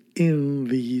do in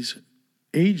these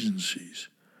agencies,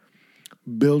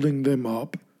 building them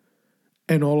up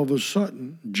And all of a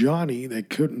sudden, Johnny, that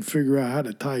couldn't figure out how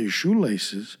to tie his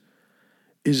shoelaces,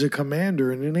 is a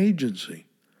commander in an agency.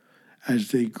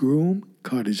 As they groom,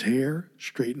 cut his hair,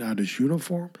 straighten out his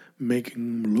uniform, making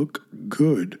him look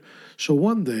good. So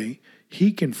one day,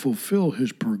 he can fulfill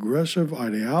his progressive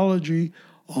ideology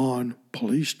on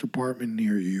police department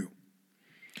near you.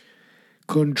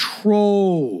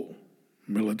 Control.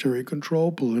 Military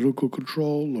control, political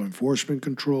control, law enforcement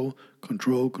control.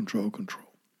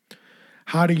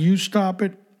 How do you stop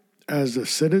it as a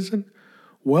citizen?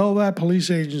 Well, that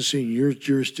police agency in your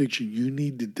jurisdiction, you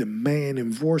need to demand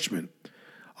enforcement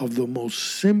of the most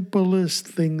simplest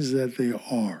things that they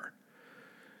are.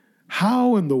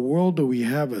 How in the world do we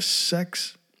have a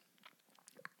sex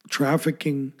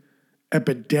trafficking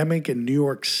epidemic in New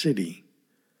York City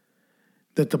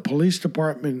that the police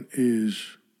department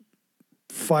is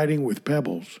fighting with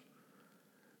pebbles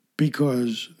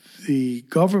because the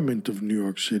government of New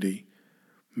York City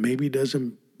maybe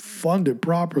doesn't fund it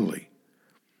properly?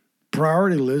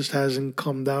 Priority list hasn't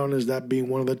come down as that being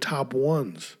one of the top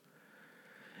ones.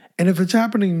 And if it's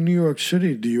happening in New York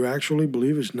City, do you actually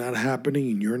believe it's not happening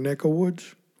in your neck of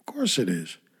woods? Of course it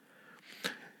is.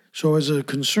 So as a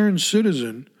concerned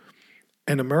citizen,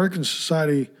 and American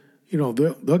society,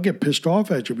 they'll get pissed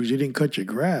off at you because you didn't cut your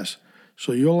grass.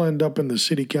 So you'll end up in the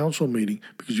city council meeting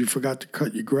because you forgot to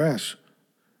cut your grass.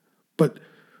 But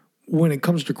when it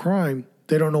comes to crime,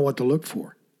 they don't know what to look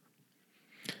for.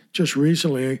 Just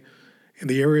recently, in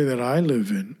the area that I live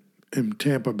in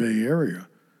Tampa Bay area,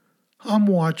 I'm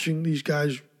watching these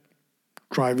guys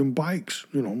driving bikes,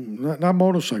 not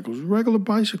motorcycles, regular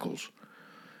bicycles.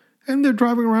 And they're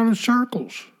driving around in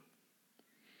circles.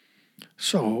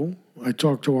 So I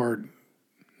talked to our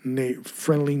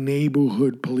friendly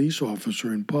neighborhood police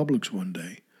officer in Publix one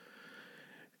day.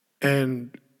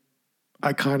 And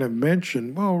I kind of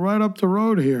mentioned, well, right up the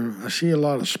road here, I see a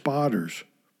lot of spotters.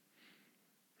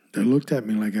 They looked at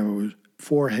me like I was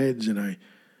four heads and I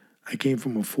came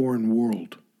from a foreign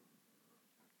world.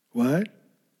 What?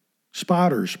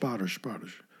 Spotters.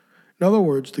 In other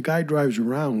words, the guy drives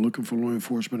around looking for law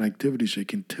enforcement activity so he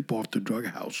can tip off the drug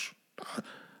house.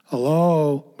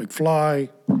 Hello, McFly.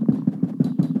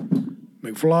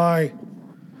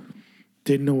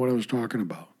 Didn't know what I was talking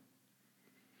about.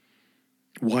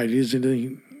 Why doesn't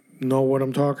he know what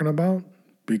I'm talking about?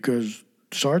 Because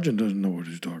Sergeant doesn't know what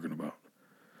he's talking about.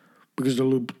 Because the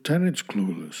lieutenant's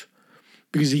clueless.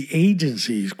 Because the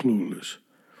agency is clueless.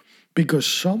 Because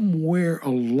somewhere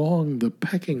along the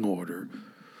pecking order,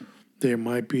 there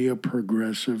might be a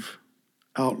progressive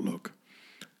outlook.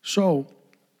 So,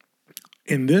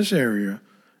 in this area,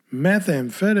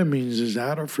 methamphetamines is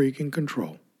out of freaking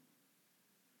control.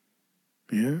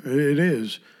 Yeah, it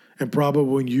is. And probably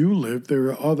when you live, there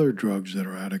are other drugs that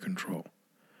are out of control.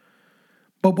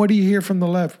 But what do you hear from the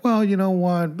left? Well, you know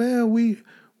what?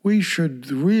 We should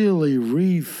really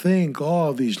rethink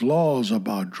all these laws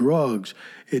about drugs.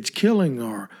 It's killing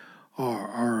our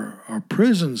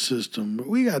prison system.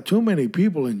 We got too many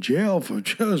people in jail for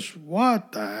just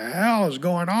what the hell is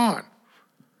going on?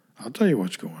 I'll tell you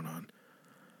what's going on.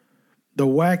 The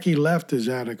wacky left is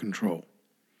out of control.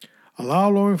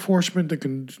 Allow law enforcement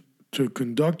to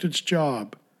conduct its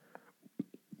job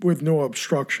with no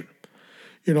obstruction.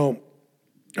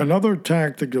 Another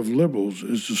tactic of liberals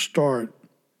is to start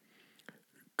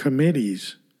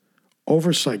committees,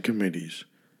 oversight committees,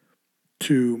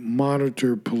 to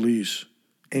monitor police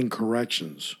and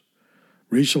corrections.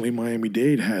 Recently,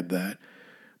 Miami-Dade had that,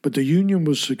 but the union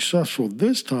was successful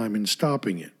this time in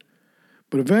stopping it.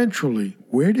 But eventually,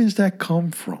 where does that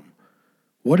come from?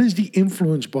 What is the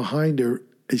influence behind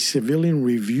a civilian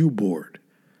review board?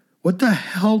 What the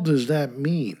hell does that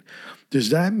mean? Does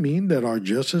that mean that our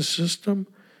justice system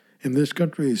in this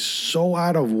country is so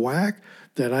out of whack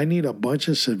that I need a bunch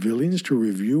of civilians to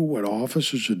review what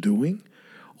officers are doing?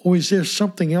 Or is there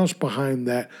something else behind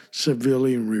that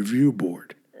civilian review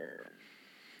board?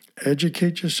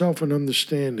 Educate yourself in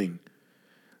understanding.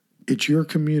 It's your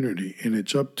community, and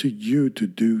it's up to you to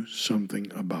do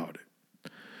something about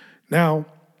it. Now,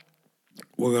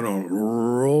 we're going to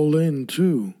roll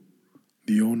into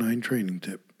the 09 training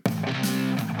tip.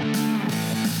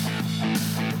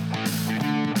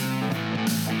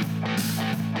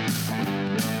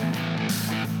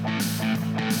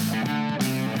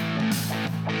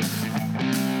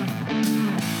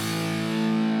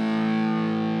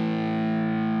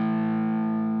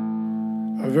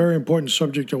 A very important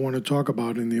subject I want to talk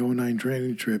about in the 09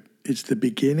 training trip. It's the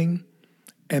beginning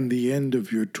and the end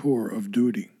of your tour of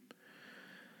duty.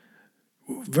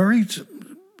 Very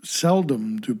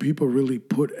seldom do people really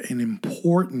put an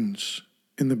importance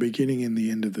in the beginning and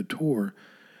the end of the tour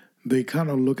they kind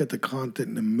of look at the content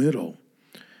in the middle.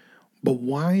 But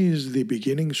why is the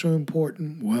beginning so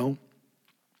important? Well,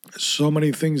 so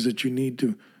many things that you need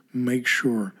to make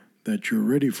sure that you're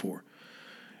ready for.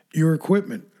 Your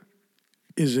equipment,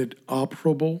 is it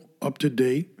operable, up to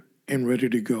date, and ready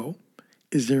to go?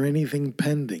 Is there anything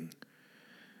pending?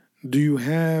 Do you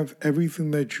have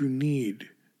everything that you need,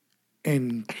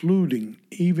 including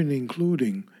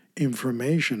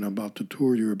information about the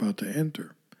tour you're about to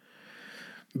enter?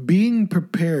 Being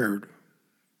prepared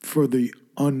for the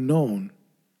unknown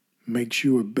makes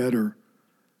you a better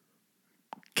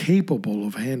capable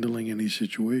of handling any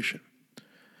situation.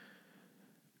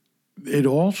 It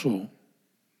also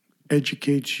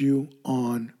educates you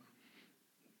on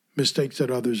mistakes that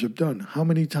others have done. How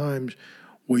many times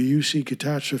where you see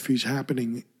catastrophes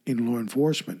happening in law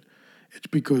enforcement, it's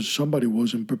because somebody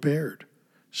wasn't prepared.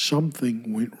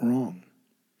 Something went wrong.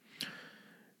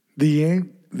 The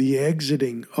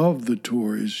exiting of the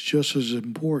tour is just as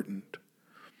important.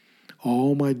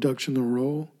 All my ducks in a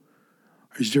row?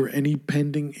 Is there any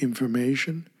pending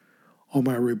information? Are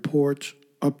my reports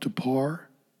up to par?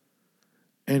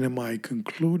 And am I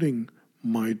concluding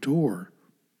my tour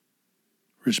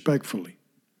respectfully?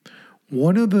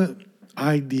 One of the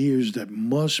ideas that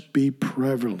must be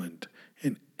prevalent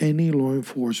in any law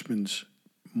enforcement's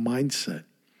mindset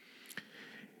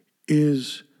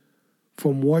is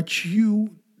from what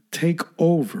you take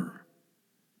over,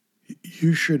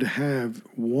 you should have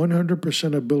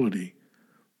 100% ability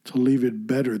to leave it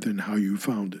better than how you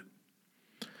found it.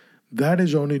 That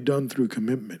is only done through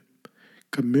commitment.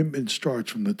 Commitment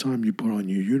starts from the time you put on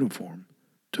your uniform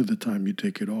to the time you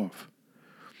take it off.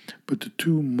 But the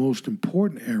two most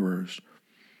important errors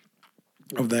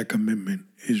of that commitment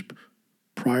is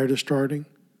prior to starting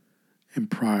and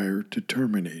prior to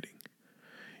terminating.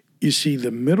 You see,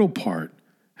 the middle part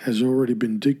has already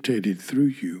been dictated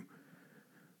through you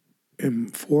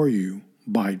and for you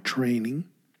by training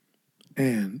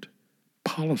and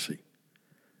policy.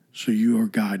 So you are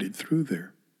guided through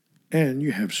there, and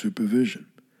you have supervision.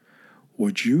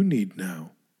 What you need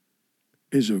now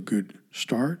is a good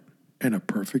start and a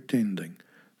perfect ending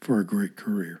for a great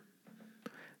career.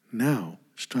 Now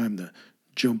it's time to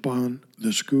jump on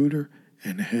the scooter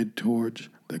and head towards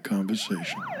the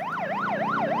conversation.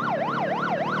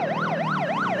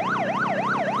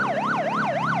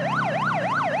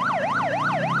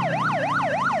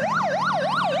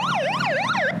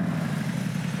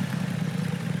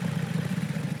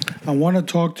 I want to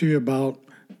talk to you about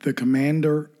the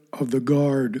commander of the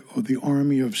guard of the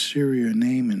army of Syria,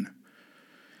 Naaman.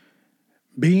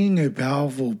 Being a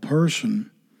powerful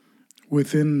person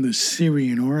within the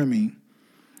Syrian army,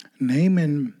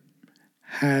 Naaman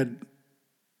had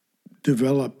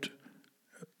developed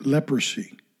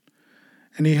leprosy,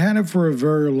 and he had it for a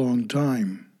very long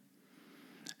time.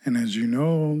 And as you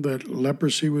know, that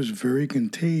leprosy was very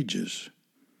contagious.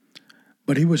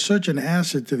 But he was such an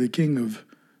asset to the king of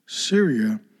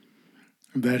Syria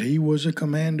that he was a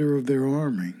commander of their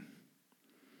army.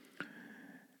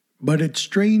 But it's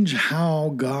strange how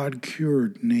God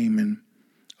cured Naaman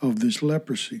of this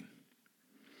leprosy.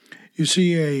 You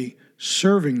see, a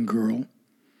serving girl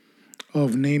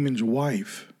of Naaman's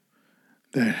wife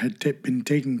that had been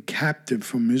taken captive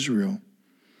from Israel,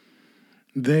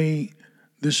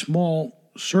 this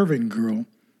small serving girl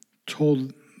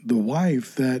told the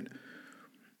wife that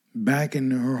back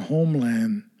in her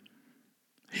homeland,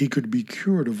 he could be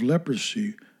cured of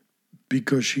leprosy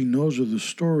because she knows of the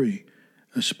story,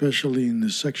 especially in the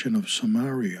section of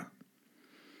Samaria.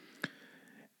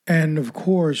 And of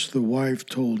course, the wife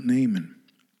told Naaman.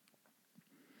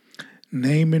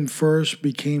 Naaman first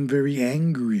became very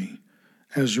angry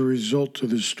as a result of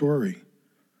the story.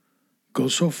 Go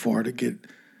so far to get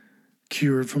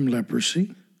cured from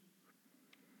leprosy?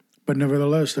 But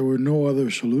nevertheless, there were no other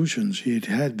solutions. He had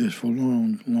had this for a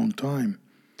long, long time.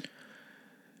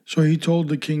 So he told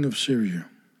the king of Syria.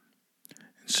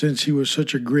 Since he was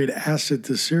such a great asset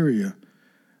to Syria,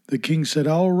 the king said,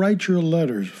 I'll write you a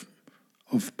letter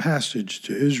of passage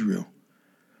to Israel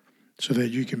so that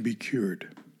you can be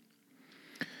cured.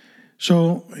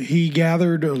 So he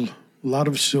gathered a lot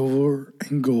of silver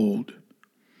and gold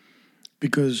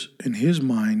because in his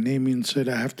mind, Naaman said,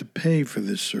 I have to pay for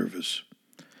this service.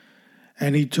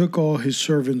 And he took all his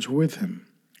servants with him,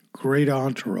 great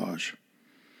entourage,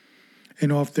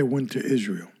 and off they went to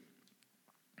Israel.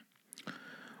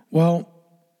 Well,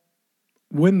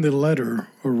 when the letter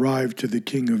arrived to the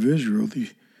king of Israel, the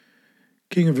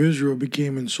king of Israel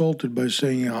became insulted by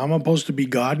saying, I'm supposed to be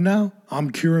God now?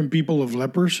 I'm curing people of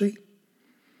leprosy?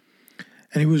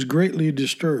 And he was greatly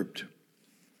disturbed.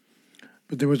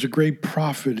 But there was a great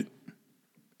prophet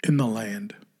in the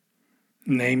land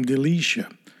named Elisha.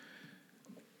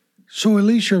 So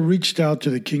Elisha reached out to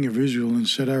the king of Israel and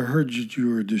said, I heard that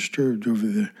you are disturbed over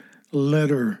the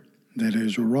letter that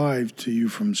has arrived to you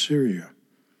from Syria.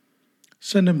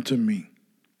 Send him to me.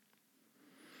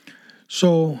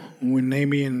 So when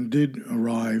Naaman did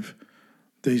arrive,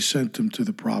 they sent him to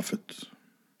the prophet's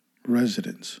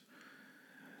residence.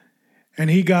 And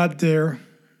he got there,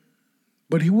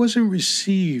 but he wasn't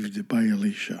received by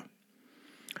Elisha.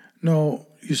 No,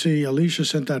 you see, Elisha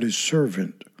sent out his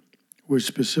servant with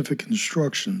specific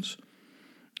instructions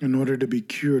in order to be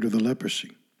cured of the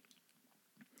leprosy.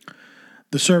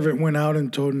 The servant went out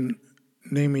and told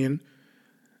Naaman,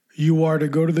 you are to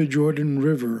go to the Jordan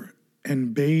River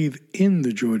and bathe in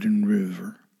the Jordan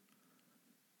River.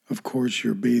 Of course,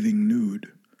 you're bathing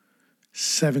nude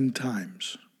 7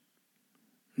 times.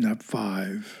 Not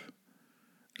 5,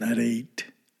 not 8,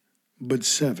 but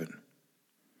 7.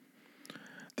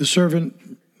 The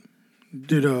servant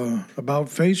did a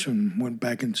about-face and went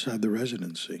back inside the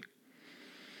residency.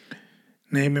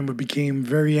 Naaman became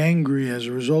very angry as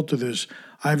a result of this.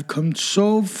 I've come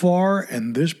so far,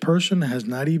 and this person has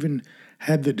not even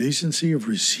had the decency of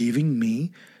receiving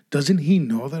me. Doesn't he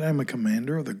know that I'm a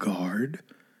commander of the guard?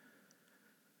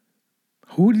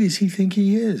 Who does he think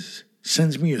he is?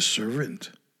 Sends me a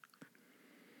servant.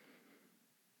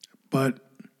 But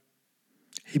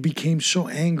he became so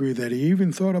angry that he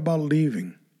even thought about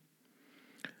leaving.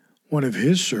 One of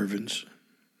his servants,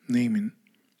 Naaman,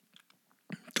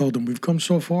 told him, we've come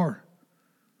so far.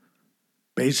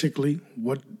 Basically,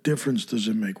 what difference does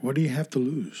it make? What do you have to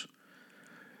lose?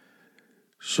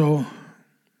 So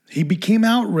he became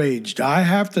outraged. I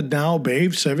have to now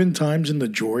bathe 7 times in the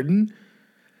Jordan?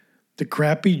 The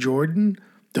crappy Jordan?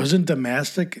 Doesn't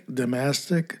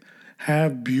Damascus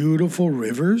have beautiful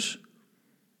rivers?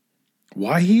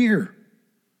 Why here?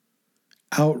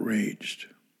 Outraged.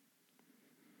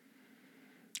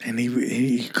 And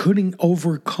he couldn't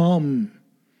overcome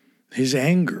his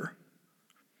anger.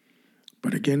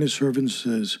 But again, his servant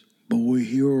says, but we're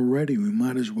here already. We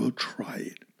might as well try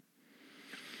it.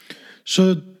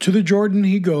 So to the Jordan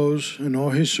he goes, and all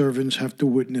his servants have to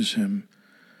witness him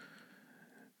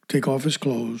take off his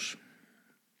clothes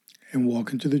and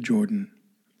walk into the Jordan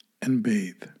and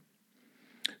bathe.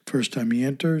 First time he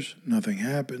enters, nothing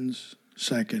happens.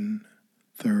 Second,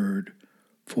 third,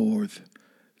 fourth,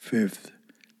 fifth,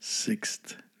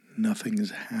 sixth, nothing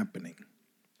is happening.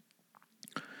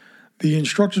 The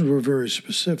instructions were very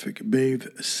specific.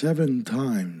 Bathe 7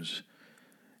 times,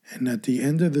 and at the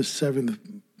end of the 7th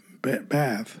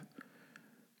bath,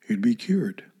 you'd be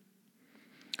cured.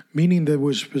 Meaning there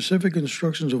were specific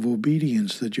instructions of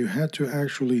obedience that you had to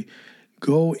actually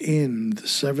go in the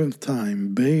 7th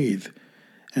time, bathe,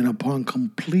 and upon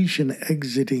completion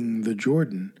exiting the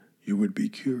Jordan, you would be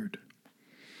cured.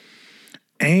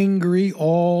 Angry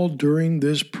all during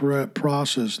this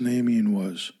process, Naaman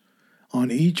was, on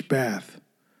each bath.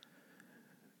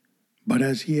 But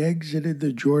as he exited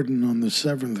the Jordan on the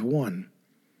 7th one,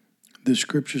 the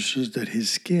scripture says that his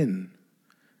skin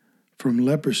from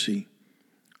leprosy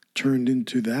turned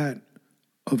into that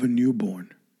of a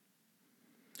newborn.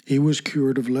 He was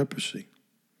cured of leprosy.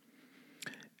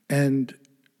 And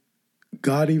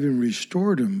God even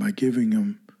restored him by giving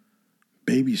him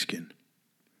baby skin.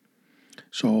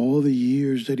 So all the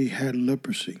years that he had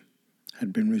leprosy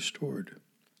had been restored.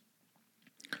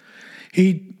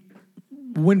 He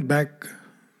went back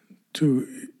to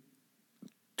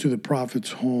the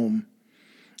prophet's home,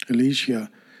 Elisha,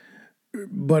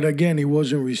 but again he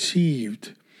wasn't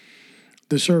received.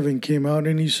 The servant came out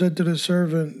and he said to the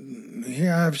servant,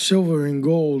 here I have silver and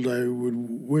gold I would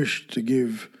wish to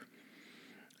give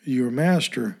your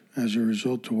master as a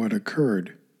result of what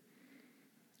occurred.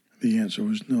 The answer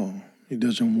was no, he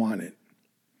doesn't want it.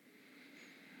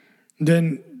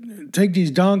 Then take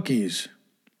these donkeys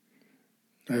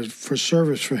as for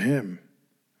service for him.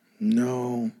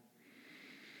 No,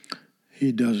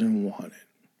 he doesn't want it.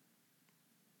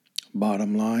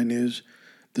 Bottom line is,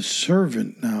 the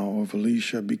servant now of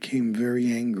Elisha became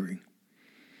very angry,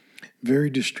 very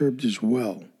disturbed as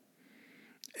well.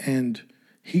 And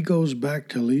he goes back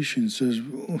to Elisha and says,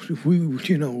 you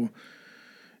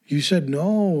said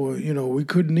no, we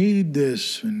couldn't need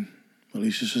this. And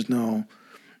Elisha says, no,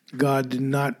 God did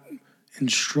not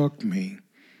instruct me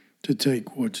to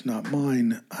take what's not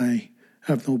mine. I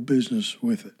have no business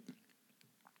with it.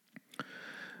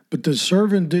 But the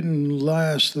servant didn't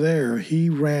last there. He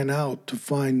ran out to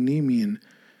find Naaman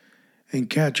and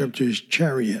catch up to his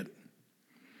chariot.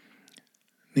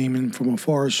 Naaman from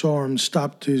afar saw him,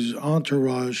 stopped his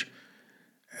entourage,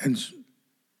 and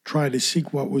tried to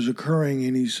seek what was occurring.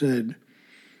 And he said,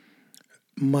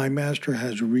 my master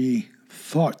has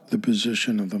rethought the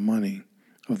position of the money,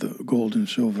 of the gold and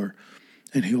silver,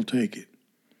 and he'll take it.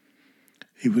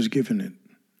 He was given it.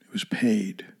 It was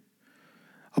paid.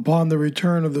 Upon the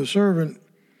return of the servant,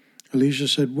 Elisha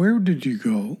said, "Where did you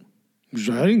go?" He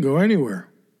said, "I didn't go anywhere."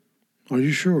 "Are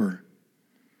you sure?"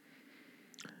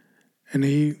 And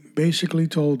he basically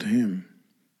told him,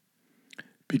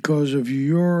 because of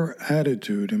your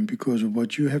attitude and because of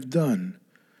what you have done,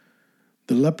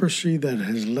 the leprosy that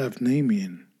has left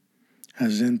Naaman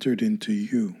has entered into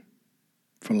you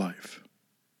for life.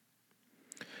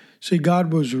 See,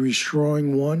 God was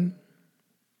restoring one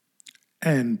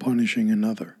and punishing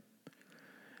another.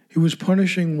 He was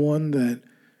punishing one that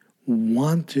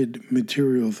wanted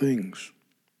material things.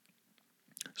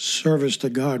 Service to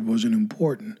God wasn't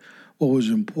important. What was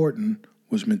important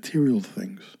was material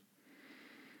things.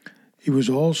 He was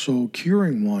also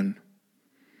curing one,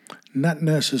 not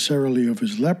necessarily of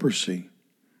his leprosy,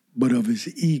 but of his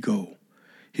ego.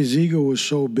 His ego was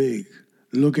so big.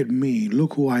 Look at me.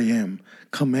 Look who I am.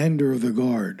 Commander of the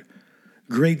guard.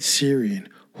 Great Syrian.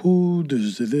 Who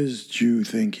does this Jew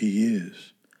think he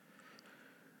is?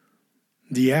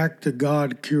 The act of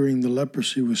God curing the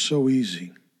leprosy was so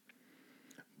easy.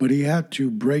 But he had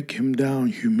to break him down,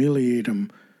 humiliate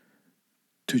him,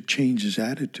 to change his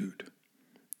attitude,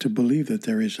 to believe that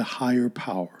there is a higher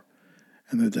power,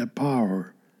 and that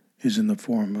power is in the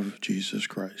form of Jesus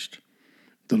Christ,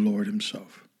 the Lord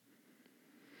himself.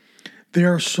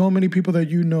 There are so many people that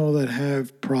you know that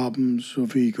have problems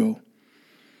of ego.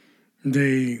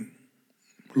 They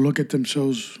look at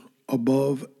themselves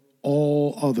above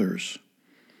all others.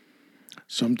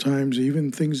 Sometimes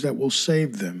even things that will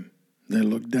save them, they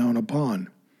look down upon.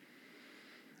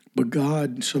 But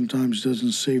God sometimes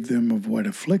doesn't save them of what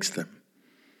afflicts them.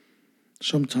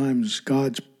 Sometimes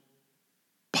God's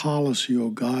policy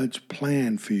or God's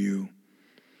plan for you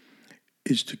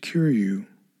is to cure you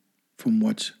from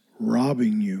what's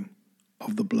robbing you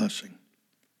of the blessing.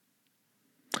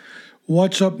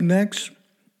 What's up next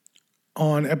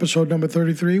on episode number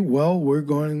 33? Well, we're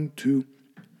going to,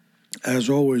 as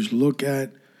always, look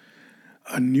at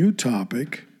a new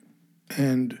topic.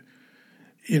 And,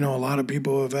 a lot of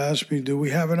people have asked me, do we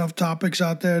have enough topics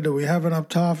out there? Do we have enough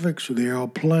topics? There are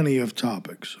plenty of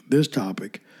topics. This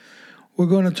topic, we're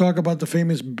going to talk about the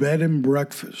famous bed and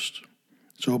breakfast.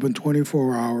 It's open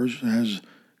 24 hours, has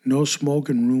no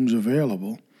smoking rooms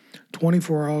available,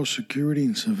 24-hour security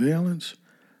and surveillance,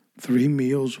 3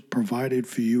 meals provided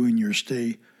for you in your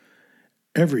stay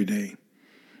every day,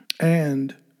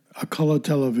 and a color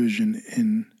television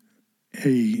in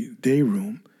a day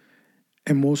room,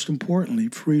 and most importantly,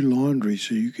 free laundry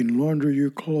so you can launder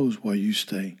your clothes while you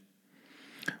stay.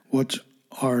 What's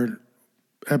our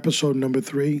episode number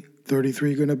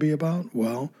 33 going to be about?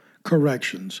 Well,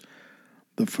 corrections,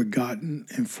 the forgotten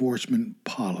enforcement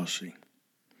policy.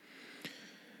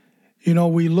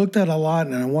 We looked at a lot,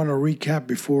 and I want to recap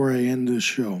before I end this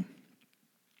show.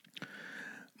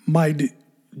 My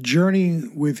journey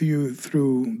with you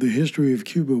through the history of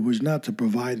Cuba was not to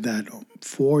provide that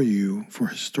for you for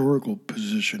historical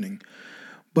positioning,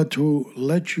 but to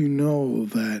let you know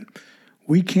that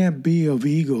we can't be of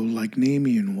ego like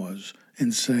Naaman was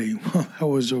and say, well, I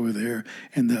was over there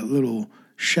in that little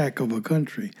shack of a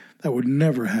country. That would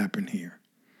never happen here.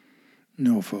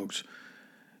 No, folks.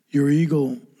 Your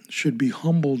ego should be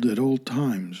humbled at all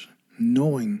times,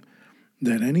 knowing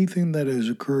that anything that has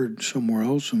occurred somewhere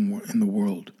else in the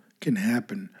world can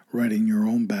happen right in your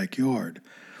own backyard.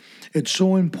 It's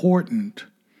so important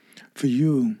for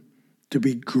you to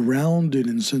be grounded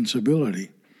in sensibility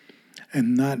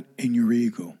and not in your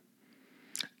ego.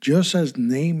 Just as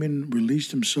Naaman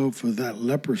released himself for that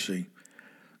leprosy,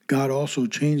 God also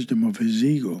changed him of his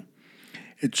ego.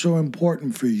 It's so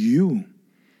important for you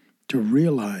to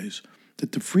realize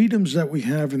that the freedoms that we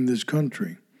have in this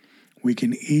country, we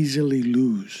can easily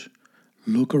lose.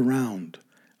 Look around.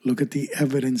 Look at the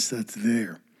evidence that's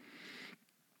there.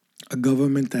 A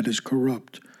government that is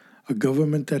corrupt, a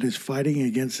government that is fighting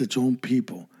against its own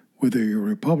people, whether you're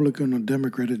Republican or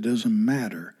Democrat, it doesn't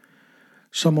matter.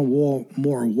 Some are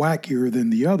more wackier than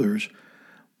the others,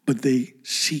 but they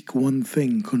seek one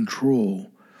thing,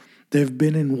 control. They've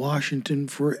been in Washington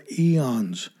for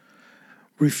eons,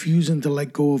 refusing to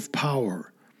let go of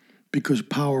power, because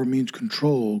power means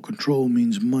control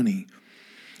means money.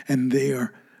 And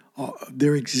their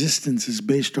existence is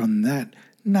based on that,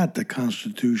 not the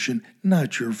Constitution,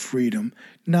 not your freedom,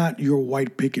 not your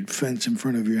white picket fence in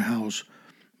front of your house,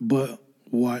 but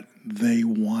what they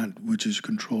want, which is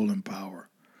control and power.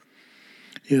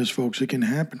 Yes, folks, it can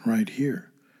happen right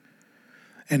here.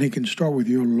 And it can start with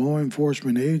your law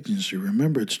enforcement agency.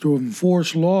 Remember, it's to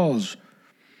enforce laws.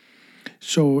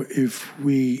 So if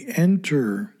we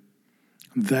enter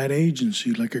that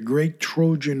agency like a great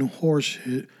Trojan horse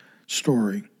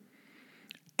story,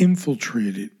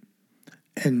 infiltrate it,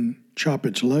 and chop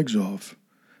its legs off,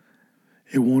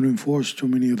 it won't enforce too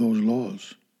many of those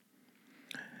laws.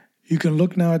 You can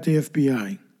look now at the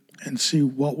FBI and see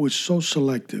what was so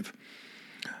selective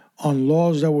on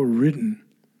laws that were written.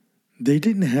 They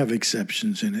didn't have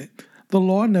exceptions in it. The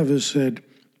law never said,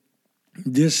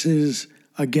 this is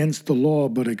against the law,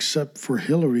 but except for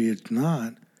Hillary, it's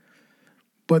not.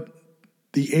 But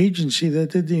the agency that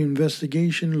did the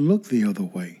investigation looked the other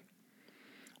way.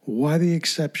 Why the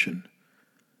exception?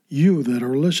 You that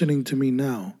are listening to me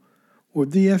now,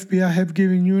 would the FBI have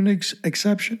given you an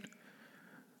exception?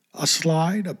 A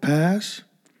slide, a pass?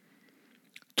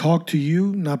 Talk to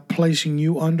you, not placing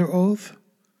you under oath?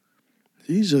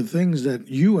 These are things that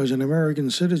you as an American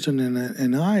citizen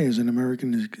and I as an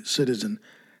American citizen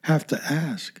have to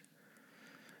ask.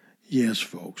 Yes,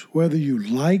 folks, whether you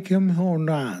like him or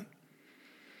not,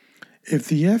 if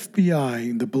the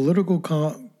FBI,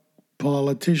 the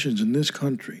politicians in this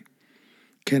country,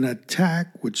 can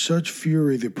attack with such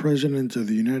fury the President of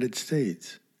the United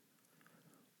States,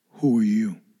 who are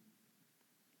you?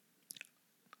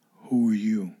 Who are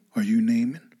you? Are you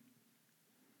Naaman?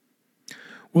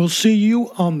 We'll see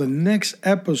you on the next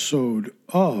episode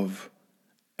of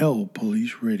El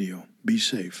Police Radio. Be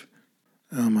safe.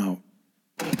 I'm out.